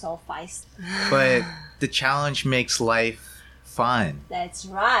I'm so feisty. But the challenge makes life fun. That's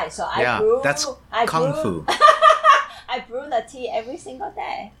right. So that's kung fu. I brew the tea every single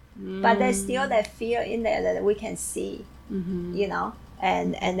day. But there's still that fear in there that we can see, you know.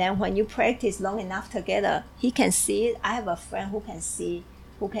 And then when you practice long enough together, he can see it. I have a friend who can see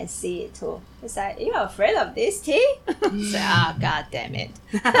it too. It's like, you're afraid of this tea? Say, God damn it.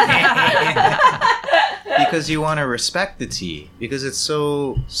 Because you want to respect the tea. Because it's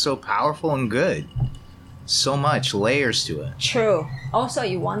so powerful and good. So much layers to it. True. Also,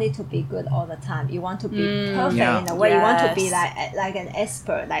 you want it to be good all the time. You want to be perfect in a way. Yes. You want to be like an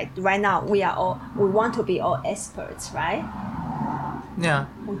expert. Like right now, we want to be all experts, right? Yeah.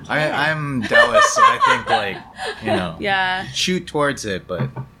 I'm Dallas, so I think shoot towards it, but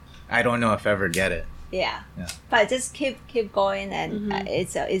I don't know if I ever get it. Yeah. But just keep going, and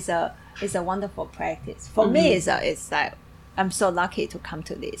it's a wonderful practice. For me, it's like I'm so lucky to come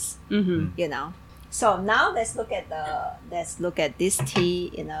to this. You know. So now let's look at this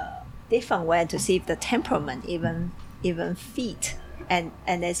tea in a different way to see if the temperament even fit, and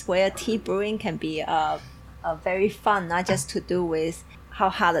that's where tea brewing can be a very fun, not just to do with how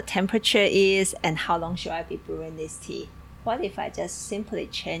hot the temperature is and how long should I be brewing this tea. What if I just simply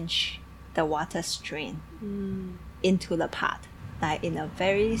change the water stream into the pot, like in a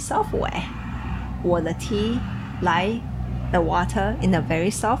very soft way? Will the tea like the water in a very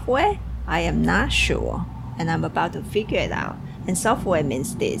soft way? I am not sure, and I'm about to figure it out. And soft way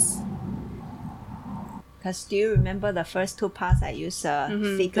means this. Because do you remember the first two parts I used a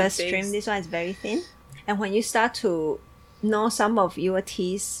thicker stream? This one is very thin. And when you start to know some of your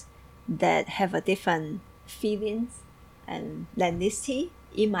teas that have a different feelings and than this tea,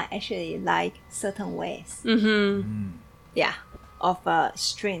 you might actually like certain ways. Yeah, of a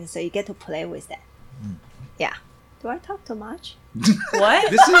string, so you get to play with that. Yeah. Do I talk too much?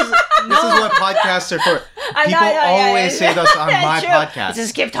 What? This is what podcasts are for. People always say this on my podcast.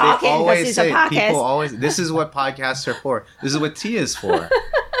 Just keep talking because it's a podcast. This is what podcasts are for. This is what tea is for.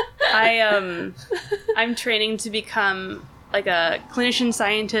 I'm training to become like a clinician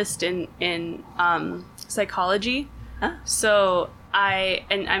scientist in psychology. Huh? So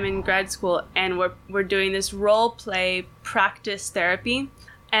I'm in grad school, and we're doing this role play practice therapy,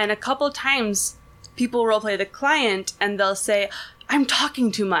 and a couple times people role play the client and they'll say, I'm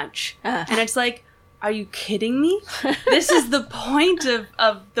talking too much. And it's like, are you kidding me? This is the point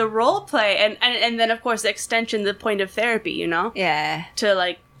of the role play. And then, of course, the extension, the point of therapy, you know? Yeah.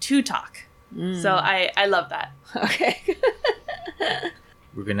 To talk. So I love that. Okay.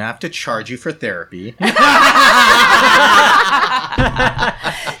 We're going to have to charge you for therapy. Damn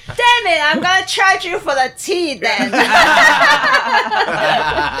it, I'm going to charge you for the tea then.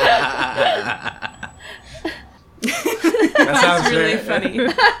 That sounds really funny.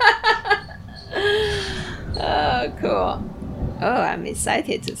 Oh, cool. Oh, I'm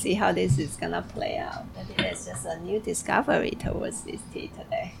excited to see how this is going to play out. I think it's just a new discovery towards this tea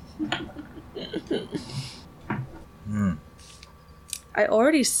today. I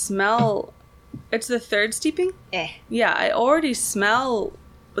already smell... It's the third steeping? Yeah, I already smell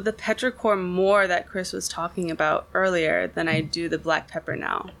the petrichor more that Chris was talking about earlier than I do the black pepper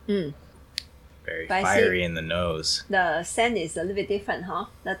now. Very fiery in the nose. The scent is a little bit different, huh?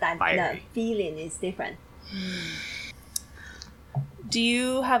 The feeling is different. Do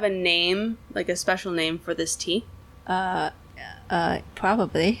you have a name, like a special name for this tea?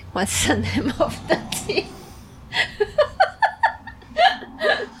 Probably. What's the name of the tea?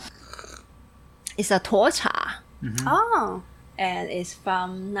 It's a 沱茶. Oh. and it's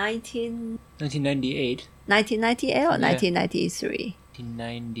from 1998. 1998 or 1993.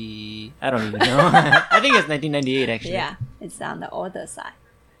 1990. I don't even know. I think it's 1998 actually. Yeah, it's on the older side.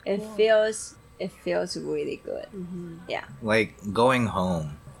 It feels really good. Yeah. Like going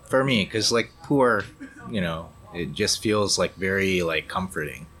home for me, because like Pu'er, it just feels like very like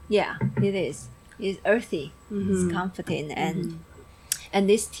comforting. Yeah, it is. It's earthy. It's comforting, and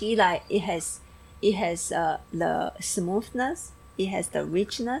this tea, like it has the smoothness, it has the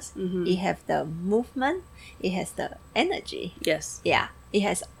richness, it has the movement, it has the energy. Yes. Yeah, it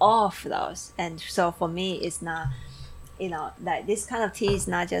has all of those, and so for me, it's not. Like this kind of tea is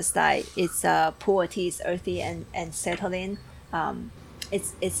not just like it's Pu'er tea, it's earthy and settling.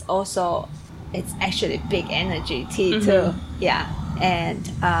 It's also it's actually big energy tea too. Yeah, and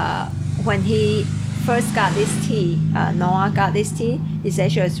when he first got this tea, Noah got this tea. It's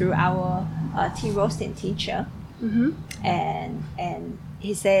actually through our tea roasting teacher, and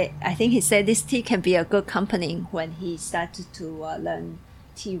he said, I think he said this tea can be a good company when he started to learn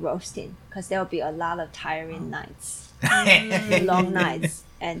tea roasting, because there will be a lot of tiring nights. Long nights,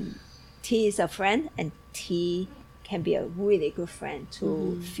 and tea is a friend, and tea can be a really good friend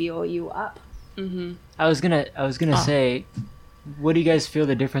to fill you up. I was gonna say, what do you guys feel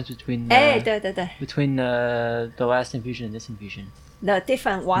the difference between between the last infusion and this infusion? The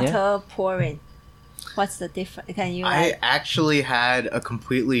different water pouring. What's the difference? Can you? I actually had a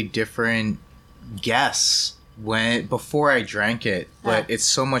completely different guess before I drank it, but it's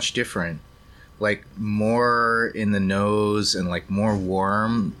so much different. Like more in the nose and like more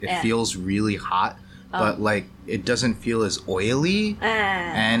warm. It feels really hot, but like it doesn't feel as oily.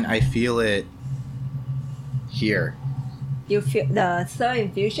 And I feel it here. You feel the third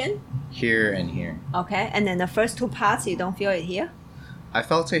infusion? Here and here. Okay, and then the first two parts, you don't feel it here? I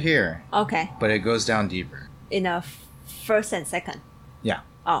felt it here. Okay. But it goes down deeper. In the first and second? Yeah.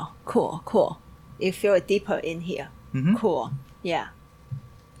 Oh, cool. You feel it deeper in here. Cool. Yeah.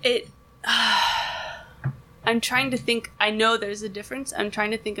 I'm trying to think. I know there's a difference. I'm trying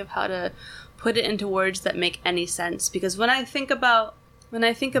to think of how to put it into words that make any sense, because when I think about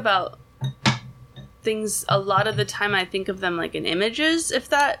things, a lot of the time I think of them like in images.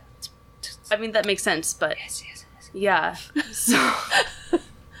 That makes sense. But yes. Yeah.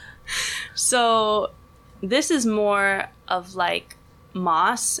 So this is more of like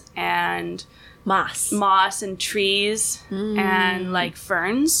moss and trees and like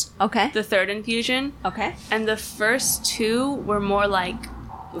ferns. Okay. The third infusion. Okay. And the first two were more like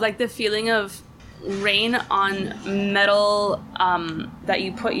the feeling of rain on metal that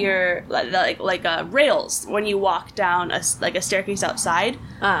you put your like rails when you walk down a staircase outside.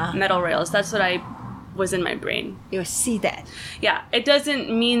 Metal rails. That's what was in my brain. You'll see that. Yeah. It doesn't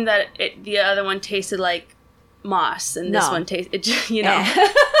mean that the other one tasted like moss and this one tastes that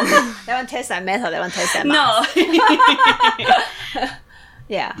one tastes like metal, that one tastes like moss.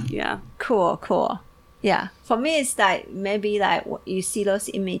 Yeah cool. Yeah, for me it's like maybe like you see those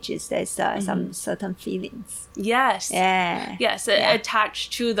images, there's some certain feelings. Yes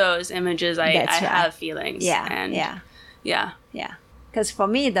attached to those images. I have feelings. Yeah because for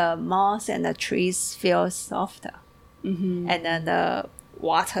me the moss and the trees feel softer, and then the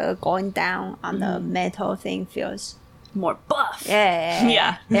water going down on the metal thing feels more buff.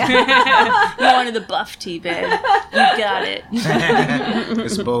 Yeah. You wanted the buff tea, babe. You got it.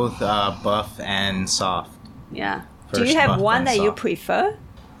 It's both buff and soft. Yeah. Do you have one that you prefer?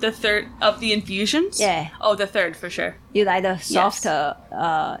 The third of the infusions? Yeah. Oh, the third for sure. You like the softer?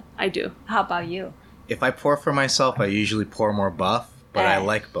 I do. How about you? If I pour for myself, I usually pour more buff, but I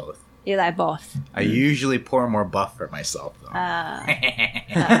like both. You like both? I usually pour more buff for myself, though. I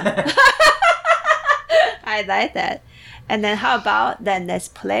like that. And then how about then let's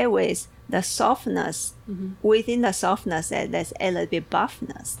play with the softness. Within the softness, there's a little bit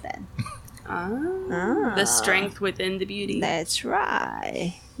buffness then. The strength within the beauty. That's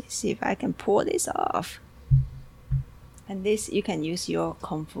right. Let's see if I can pull this off. And this, you can use your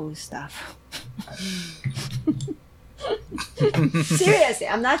Kung Fu stuff. Seriously,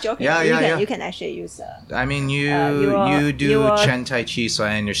 I'm not joking. You can actually use I mean, you do Chen Tai Chi, so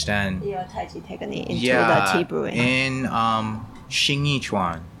I understand. Your Tai Chi technique into the tea brewing. In Xing Yi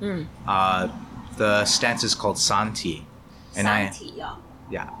Chuan, the stance is called Santi. And Santi,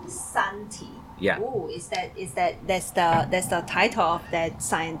 yeah. Santi. Yeah. Ooh, that's the title of that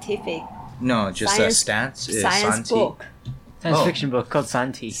scientific? No, just a stance is science Santi. book. Science fiction book called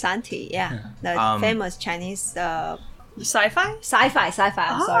Santi. Santi, yeah. The famous Chinese sci-fi? Sci-fi. I'm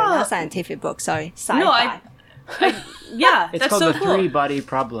sorry, not scientific book. Sorry, sci-fi. No, yeah, It's that's called so the cool. 3-body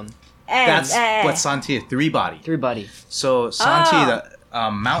problem. That's what Santi is. 3 body. 3 body. So Santi,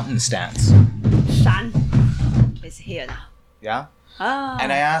 the mountain stance. Shan is here now. Yeah. Oh.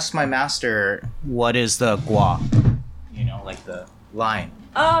 And I asked my master, what is the gua? You know, like the line.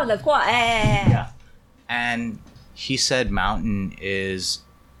 Oh, the gua. Yeah. And he said mountain is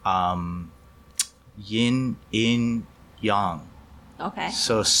yin in yang. Okay.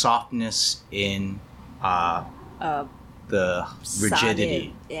 So softness in the rigidity.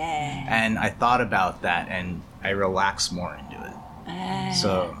 Solid. Yeah. And I thought about that and I relaxed more into it.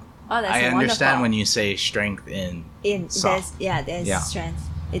 So that's I understand wonderful. when you say strength in soft. There's strength.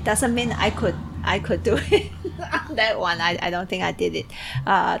 It doesn't mean I could do it on that one. I don't think I did it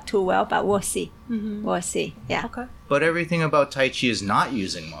too well, but we'll see. We'll see. Yeah. Okay. But everything about Tai Chi is not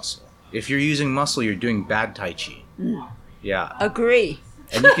using muscle. If you're using muscle, you're doing bad Tai Chi. Yeah. Agree.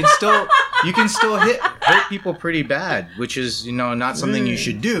 And you can still hurt people pretty bad, which is, you know, not something you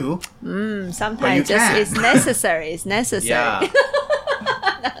should do. Sometimes it's necessary. It's necessary. Yeah.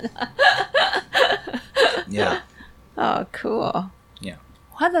 Yeah. Oh, cool. Yeah.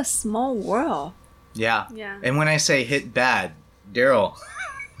 What a small world. Yeah. Yeah. And when I say hit bad, Daryl,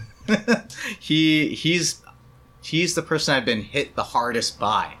 he's the person I've been hit the hardest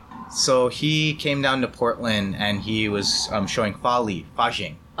by. So he came down to Portland and he was showing Fa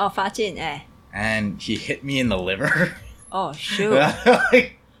Jing. Oh, Fa Jing, And he hit me in the liver. Oh, shoot.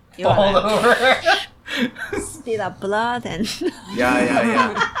 Like, You fall are over. spit up blood and... Yeah.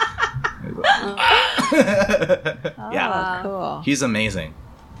 Oh, Yeah. cool. He's amazing.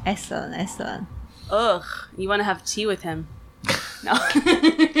 Excellent. Ugh. You want to have tea with him? No.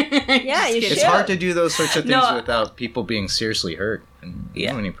 Yeah, you It's should. hard to do those sorts of things No. without people being seriously hurt. And I don't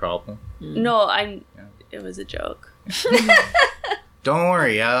have any problem. No, it was a joke. Don't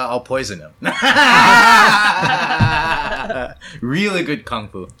worry, I'll poison him. Really good kung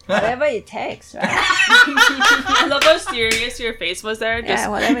fu. Whatever it takes, right? I love how serious your face was there. Just Yeah,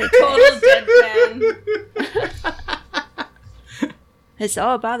 whatever it takes. total deadpan. It's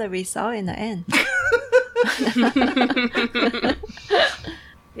all about the result in the end.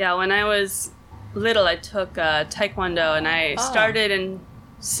 Yeah, when I was little, I took Taekwondo, and I started in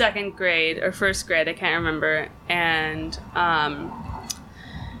 2nd grade or 1st grade, I can't remember, and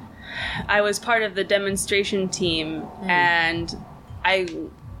I was part of the demonstration team, and I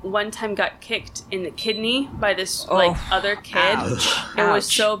one time got kicked in the kidney by this other kid. It was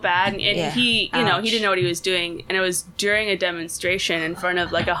so bad, and he, you know, he didn't know what he was doing, and it was during a demonstration in front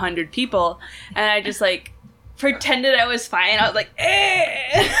of like 100 people, and I just like pretended I was fine. I was like,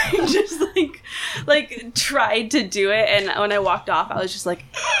 eh! Just like tried to do it, and when I walked off, I was just like,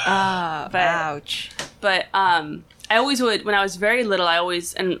 Ouch. But I always would, when I was very little, I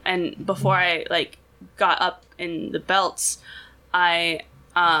always, and before I like got up in the belts, I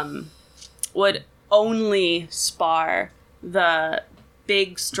would only spar the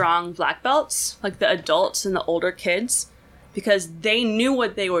big, strong black belts, like the adults and the older kids, because they knew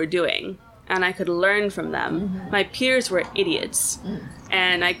what they were doing and I could learn from them. My peers were idiots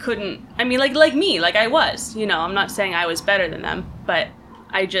and I couldn't, I mean, like me, like I was, you know, I'm not saying I was better than them, but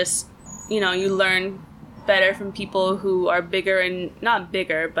I just, you know, you learn better from people who are bigger and not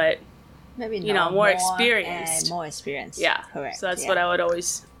bigger, but Maybe you know, more experienced. More experienced. Yeah, Correct. So that's what I would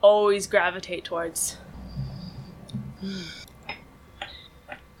always gravitate towards.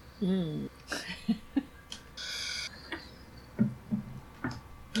 More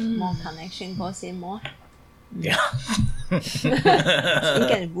connection goes in more. Yeah. You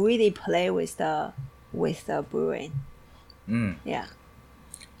can really play with the brewing. Yeah.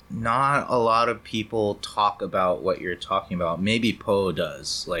 Not a lot of people talk about what you're talking about. Maybe Poe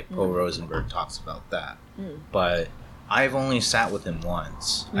does, like Poe Rosenberg talks about that. But I've only sat with him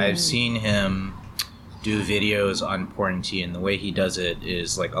once. I've seen him do videos on pouring tea, and the way he does it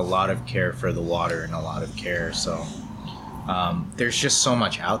is like a lot of care for the water and a lot of care. So there's just so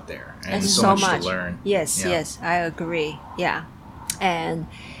much out there and so much to learn. Yes, I agree. Yeah. And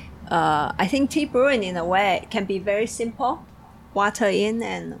I think tea brewing in a way can be very simple. Water in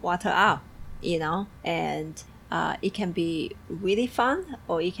and water out, you know, and it can be really fun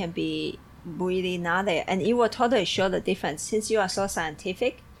or it can be really not there. And it will totally show the difference. Since you are so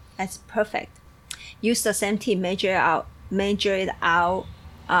scientific, that's perfect. Use the same tea, measure it out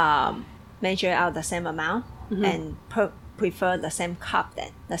the same amount, and prefer the same cup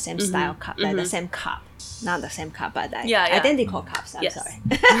then, the same style cup, like the same cup. Not the same cup, but identical cups. I'm sorry.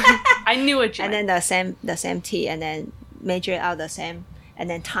 I knew what you and meant. then the same tea, and then measure it out the same, and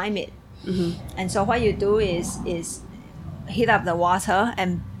then time it. And so what you do is heat up the water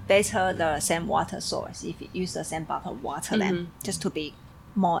and better the same water source. If you use the same bottle of water, then just to be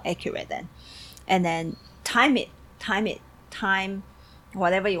more accurate then. And then time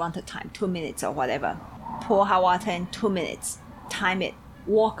whatever you want to time, 2 minutes or whatever. Pour hot water in 2 minutes. Time it.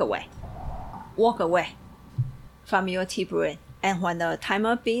 Walk away from your tea brewing. And when the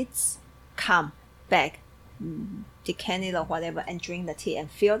timer beats, come back, decant it or whatever, and drink the tea and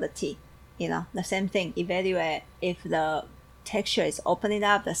feel the tea. The same thing. Evaluate if the texture is opening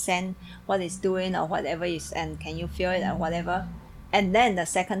up, the scent, what it's doing or whatever is, and can you feel it or whatever. And then the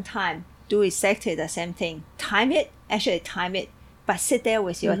second time, do exactly the same thing. Time it, but sit there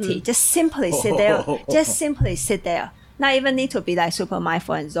with your tea. Just simply sit there. Not even need to be like super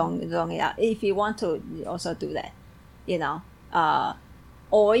mindful and zone it out. If you want to, you also do that,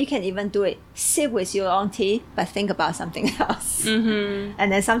 or you can even do it, sit with your own tea, but think about something else. And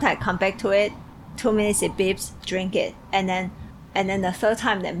then sometimes come back to it, 2 minutes it beeps, drink it. And then the third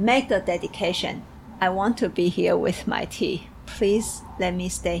time, then make the dedication. I want to be here with my tea. Please let me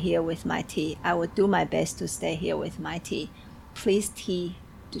stay here with my tea. I will do my best to stay here with my tea. Please tea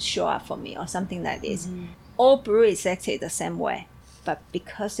to show up for me or something like this. All brew is exactly the same way. But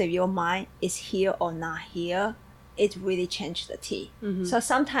because of your mind is here or not here, it really changed the tea. So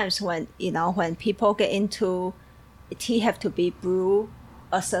sometimes when people get into tea have to be brewed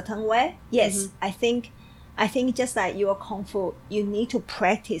a certain way, yes, I think just like your Kung Fu, you need to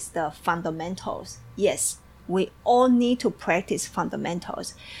practice the fundamentals. Yes, we all need to practice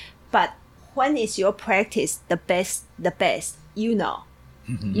fundamentals. But when is your practice the best, it's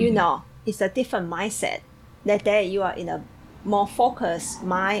a different mindset. That day you are in a more focused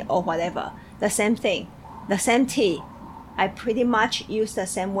mind or whatever. The same thing. The same tea, I pretty much use the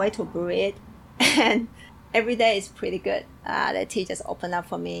same way to brew it, and every day is pretty good. The tea just opened up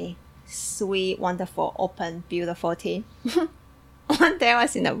for me. Sweet, wonderful, open, beautiful tea. One day I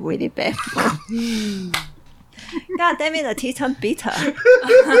was in a really bad mood. God damn it, the tea turned bitter.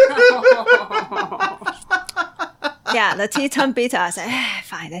 Yeah, the tea turned bitter. I said,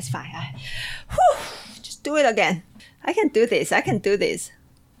 fine, that's fine. Just do it again. I can do this.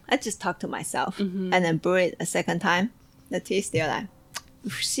 I just talk to myself and then brew it a second time. The tea is still like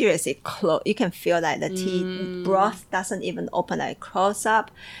seriously close. You can feel that the tea broth doesn't even open, like close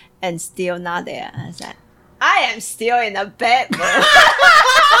up and still not there. And I said, I am still in a bad mood.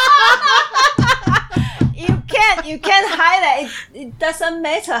 You can't hide it. It doesn't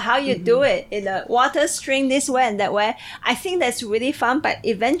matter how you do it in the water stream this way and that way. I think that's really fun, but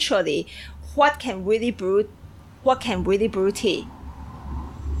eventually what can really brew tea?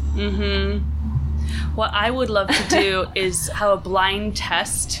 What I would love to do is have a blind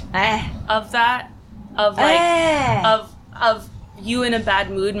test of that, of you in a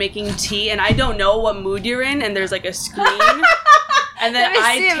bad mood making tea, and I don't know what mood you're in, and there's like a screen, and then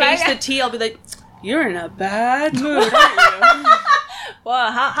I taste the tea. I'll be like, "You're in a bad mood, aren't you?"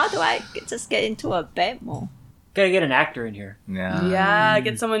 Well, how do I just get into a bad mood? Gotta get an actor in here. Yeah,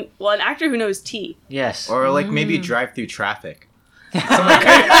 get someone. Well, an actor who knows tea. Yes. Or like maybe drive through traffic.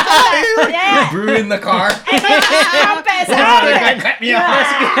 Yeah. Brew in the car. Cut me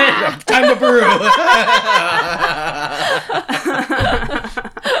off. Time to brew.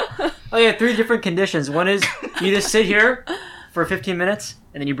 Oh yeah, 3 different conditions. One is you just sit here for 15 minutes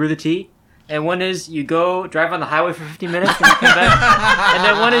and then you brew the tea. And one is you go drive on the highway for 15 minutes and you come back. And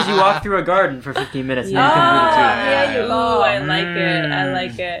then one is you walk through a garden for 15 minutes and then you can brew the tea. There you go. Ooh, I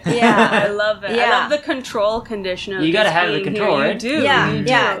like it. Yeah. I love it. Yeah. I love the control condition of You gotta this have the being control, here. right? You do. Yeah, You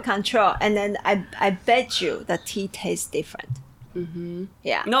yeah, do. control. And then I bet you the tea tastes different.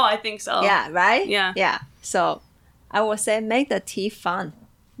 Yeah. No, I think so. Yeah, right? Yeah. Yeah. So I would say make the tea fun.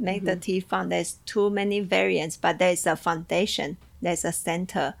 Make the tea fun. There's too many variants, but there's a foundation. There's a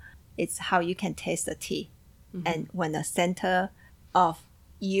center. It's how you can taste the tea. And when the center of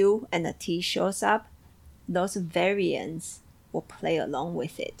you and the tea shows up, those variants will play along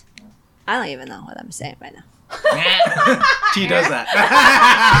with it. I don't even know what I'm saying right now. Tea does that.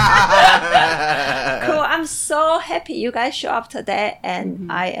 Cool. I'm so happy you guys show up today, and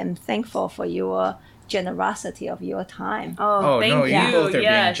I am thankful for your generosity of your time. Oh, thank no, you. you both are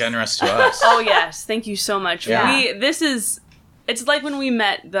being generous to us. Oh yes, thank you so much. Yeah. It's like when we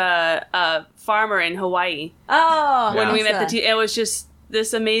met the farmer in Hawaii. Oh, When we met the awesome. tea, it was just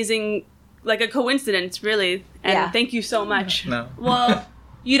this amazing, like a coincidence, really. And thank you so much. No. Well,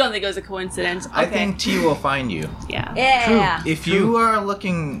 you don't think it was a coincidence? Okay. I think tea will find you. Yeah. Yeah. If you are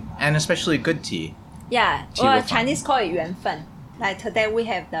looking, and especially good tea. Yeah. Tea Or will find Chinese call it 缘分. Like today we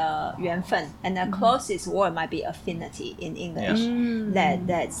have the 缘分, and the closest word might be affinity in English. Yes.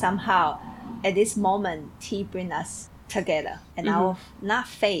 That somehow at this moment tea bring us together, and our not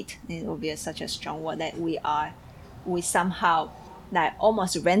fate, it will be such a strong word, that we somehow like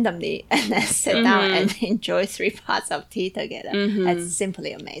almost randomly and then sit down and enjoy 3 parts of tea together. It's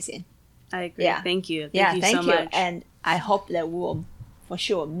simply amazing. I agree. Yeah. Thank you. Thank you so much. And I hope that we will for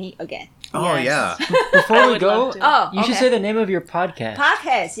sure meet again. Oh, Yes. yeah. Before we would go, love to. you should say the name of your podcast.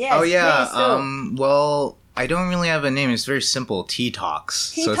 Podcast, yes. Oh, yeah. please do. Well, I don't really have a name. It's very simple. Tea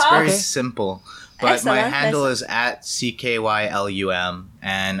Talks. Tea so it's Talks. very Okay. simple. But Excellent. my handle is at CKYLUM.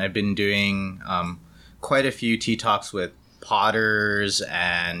 And I've been doing quite a few tea talks with potters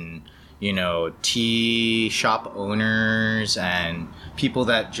and, tea shop owners and people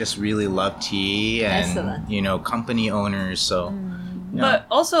that just really love tea and, Excellent. company owners. So, But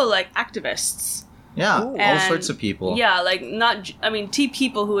also like activists. yeah, Ooh. all And- sorts of people. Yeah, like tea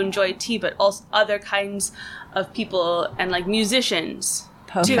people who enjoy tea, but also other kinds of people and like musicians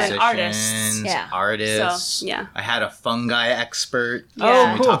too, Perfect. and artists. Musicians, Yeah. artists. So, yeah. I had a fungi expert. Oh,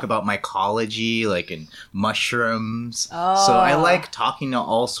 And we cool. talk about mycology, like in mushrooms. Oh. So I like talking to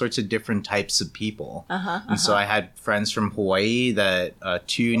all sorts of different types of people. And so I had friends from Hawaii that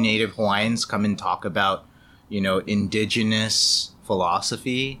 2 native Hawaiians come and talk about, indigenous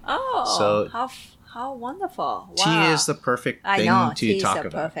philosophy. Oh, So- how wonderful. Wow. Tea is the perfect I thing know, to tea is talk the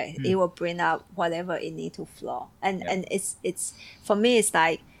about. perfect. It will bring out whatever it need to flow. And it's for me it's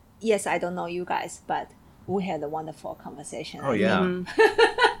like, yes, I don't know you guys, but we had a wonderful conversation. Oh, yeah.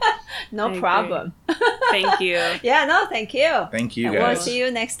 No I agree. problem. Thank you. Yeah, no, thank you. Thank you, And we'll guys. see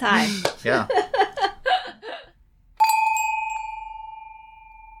you next time. Yeah.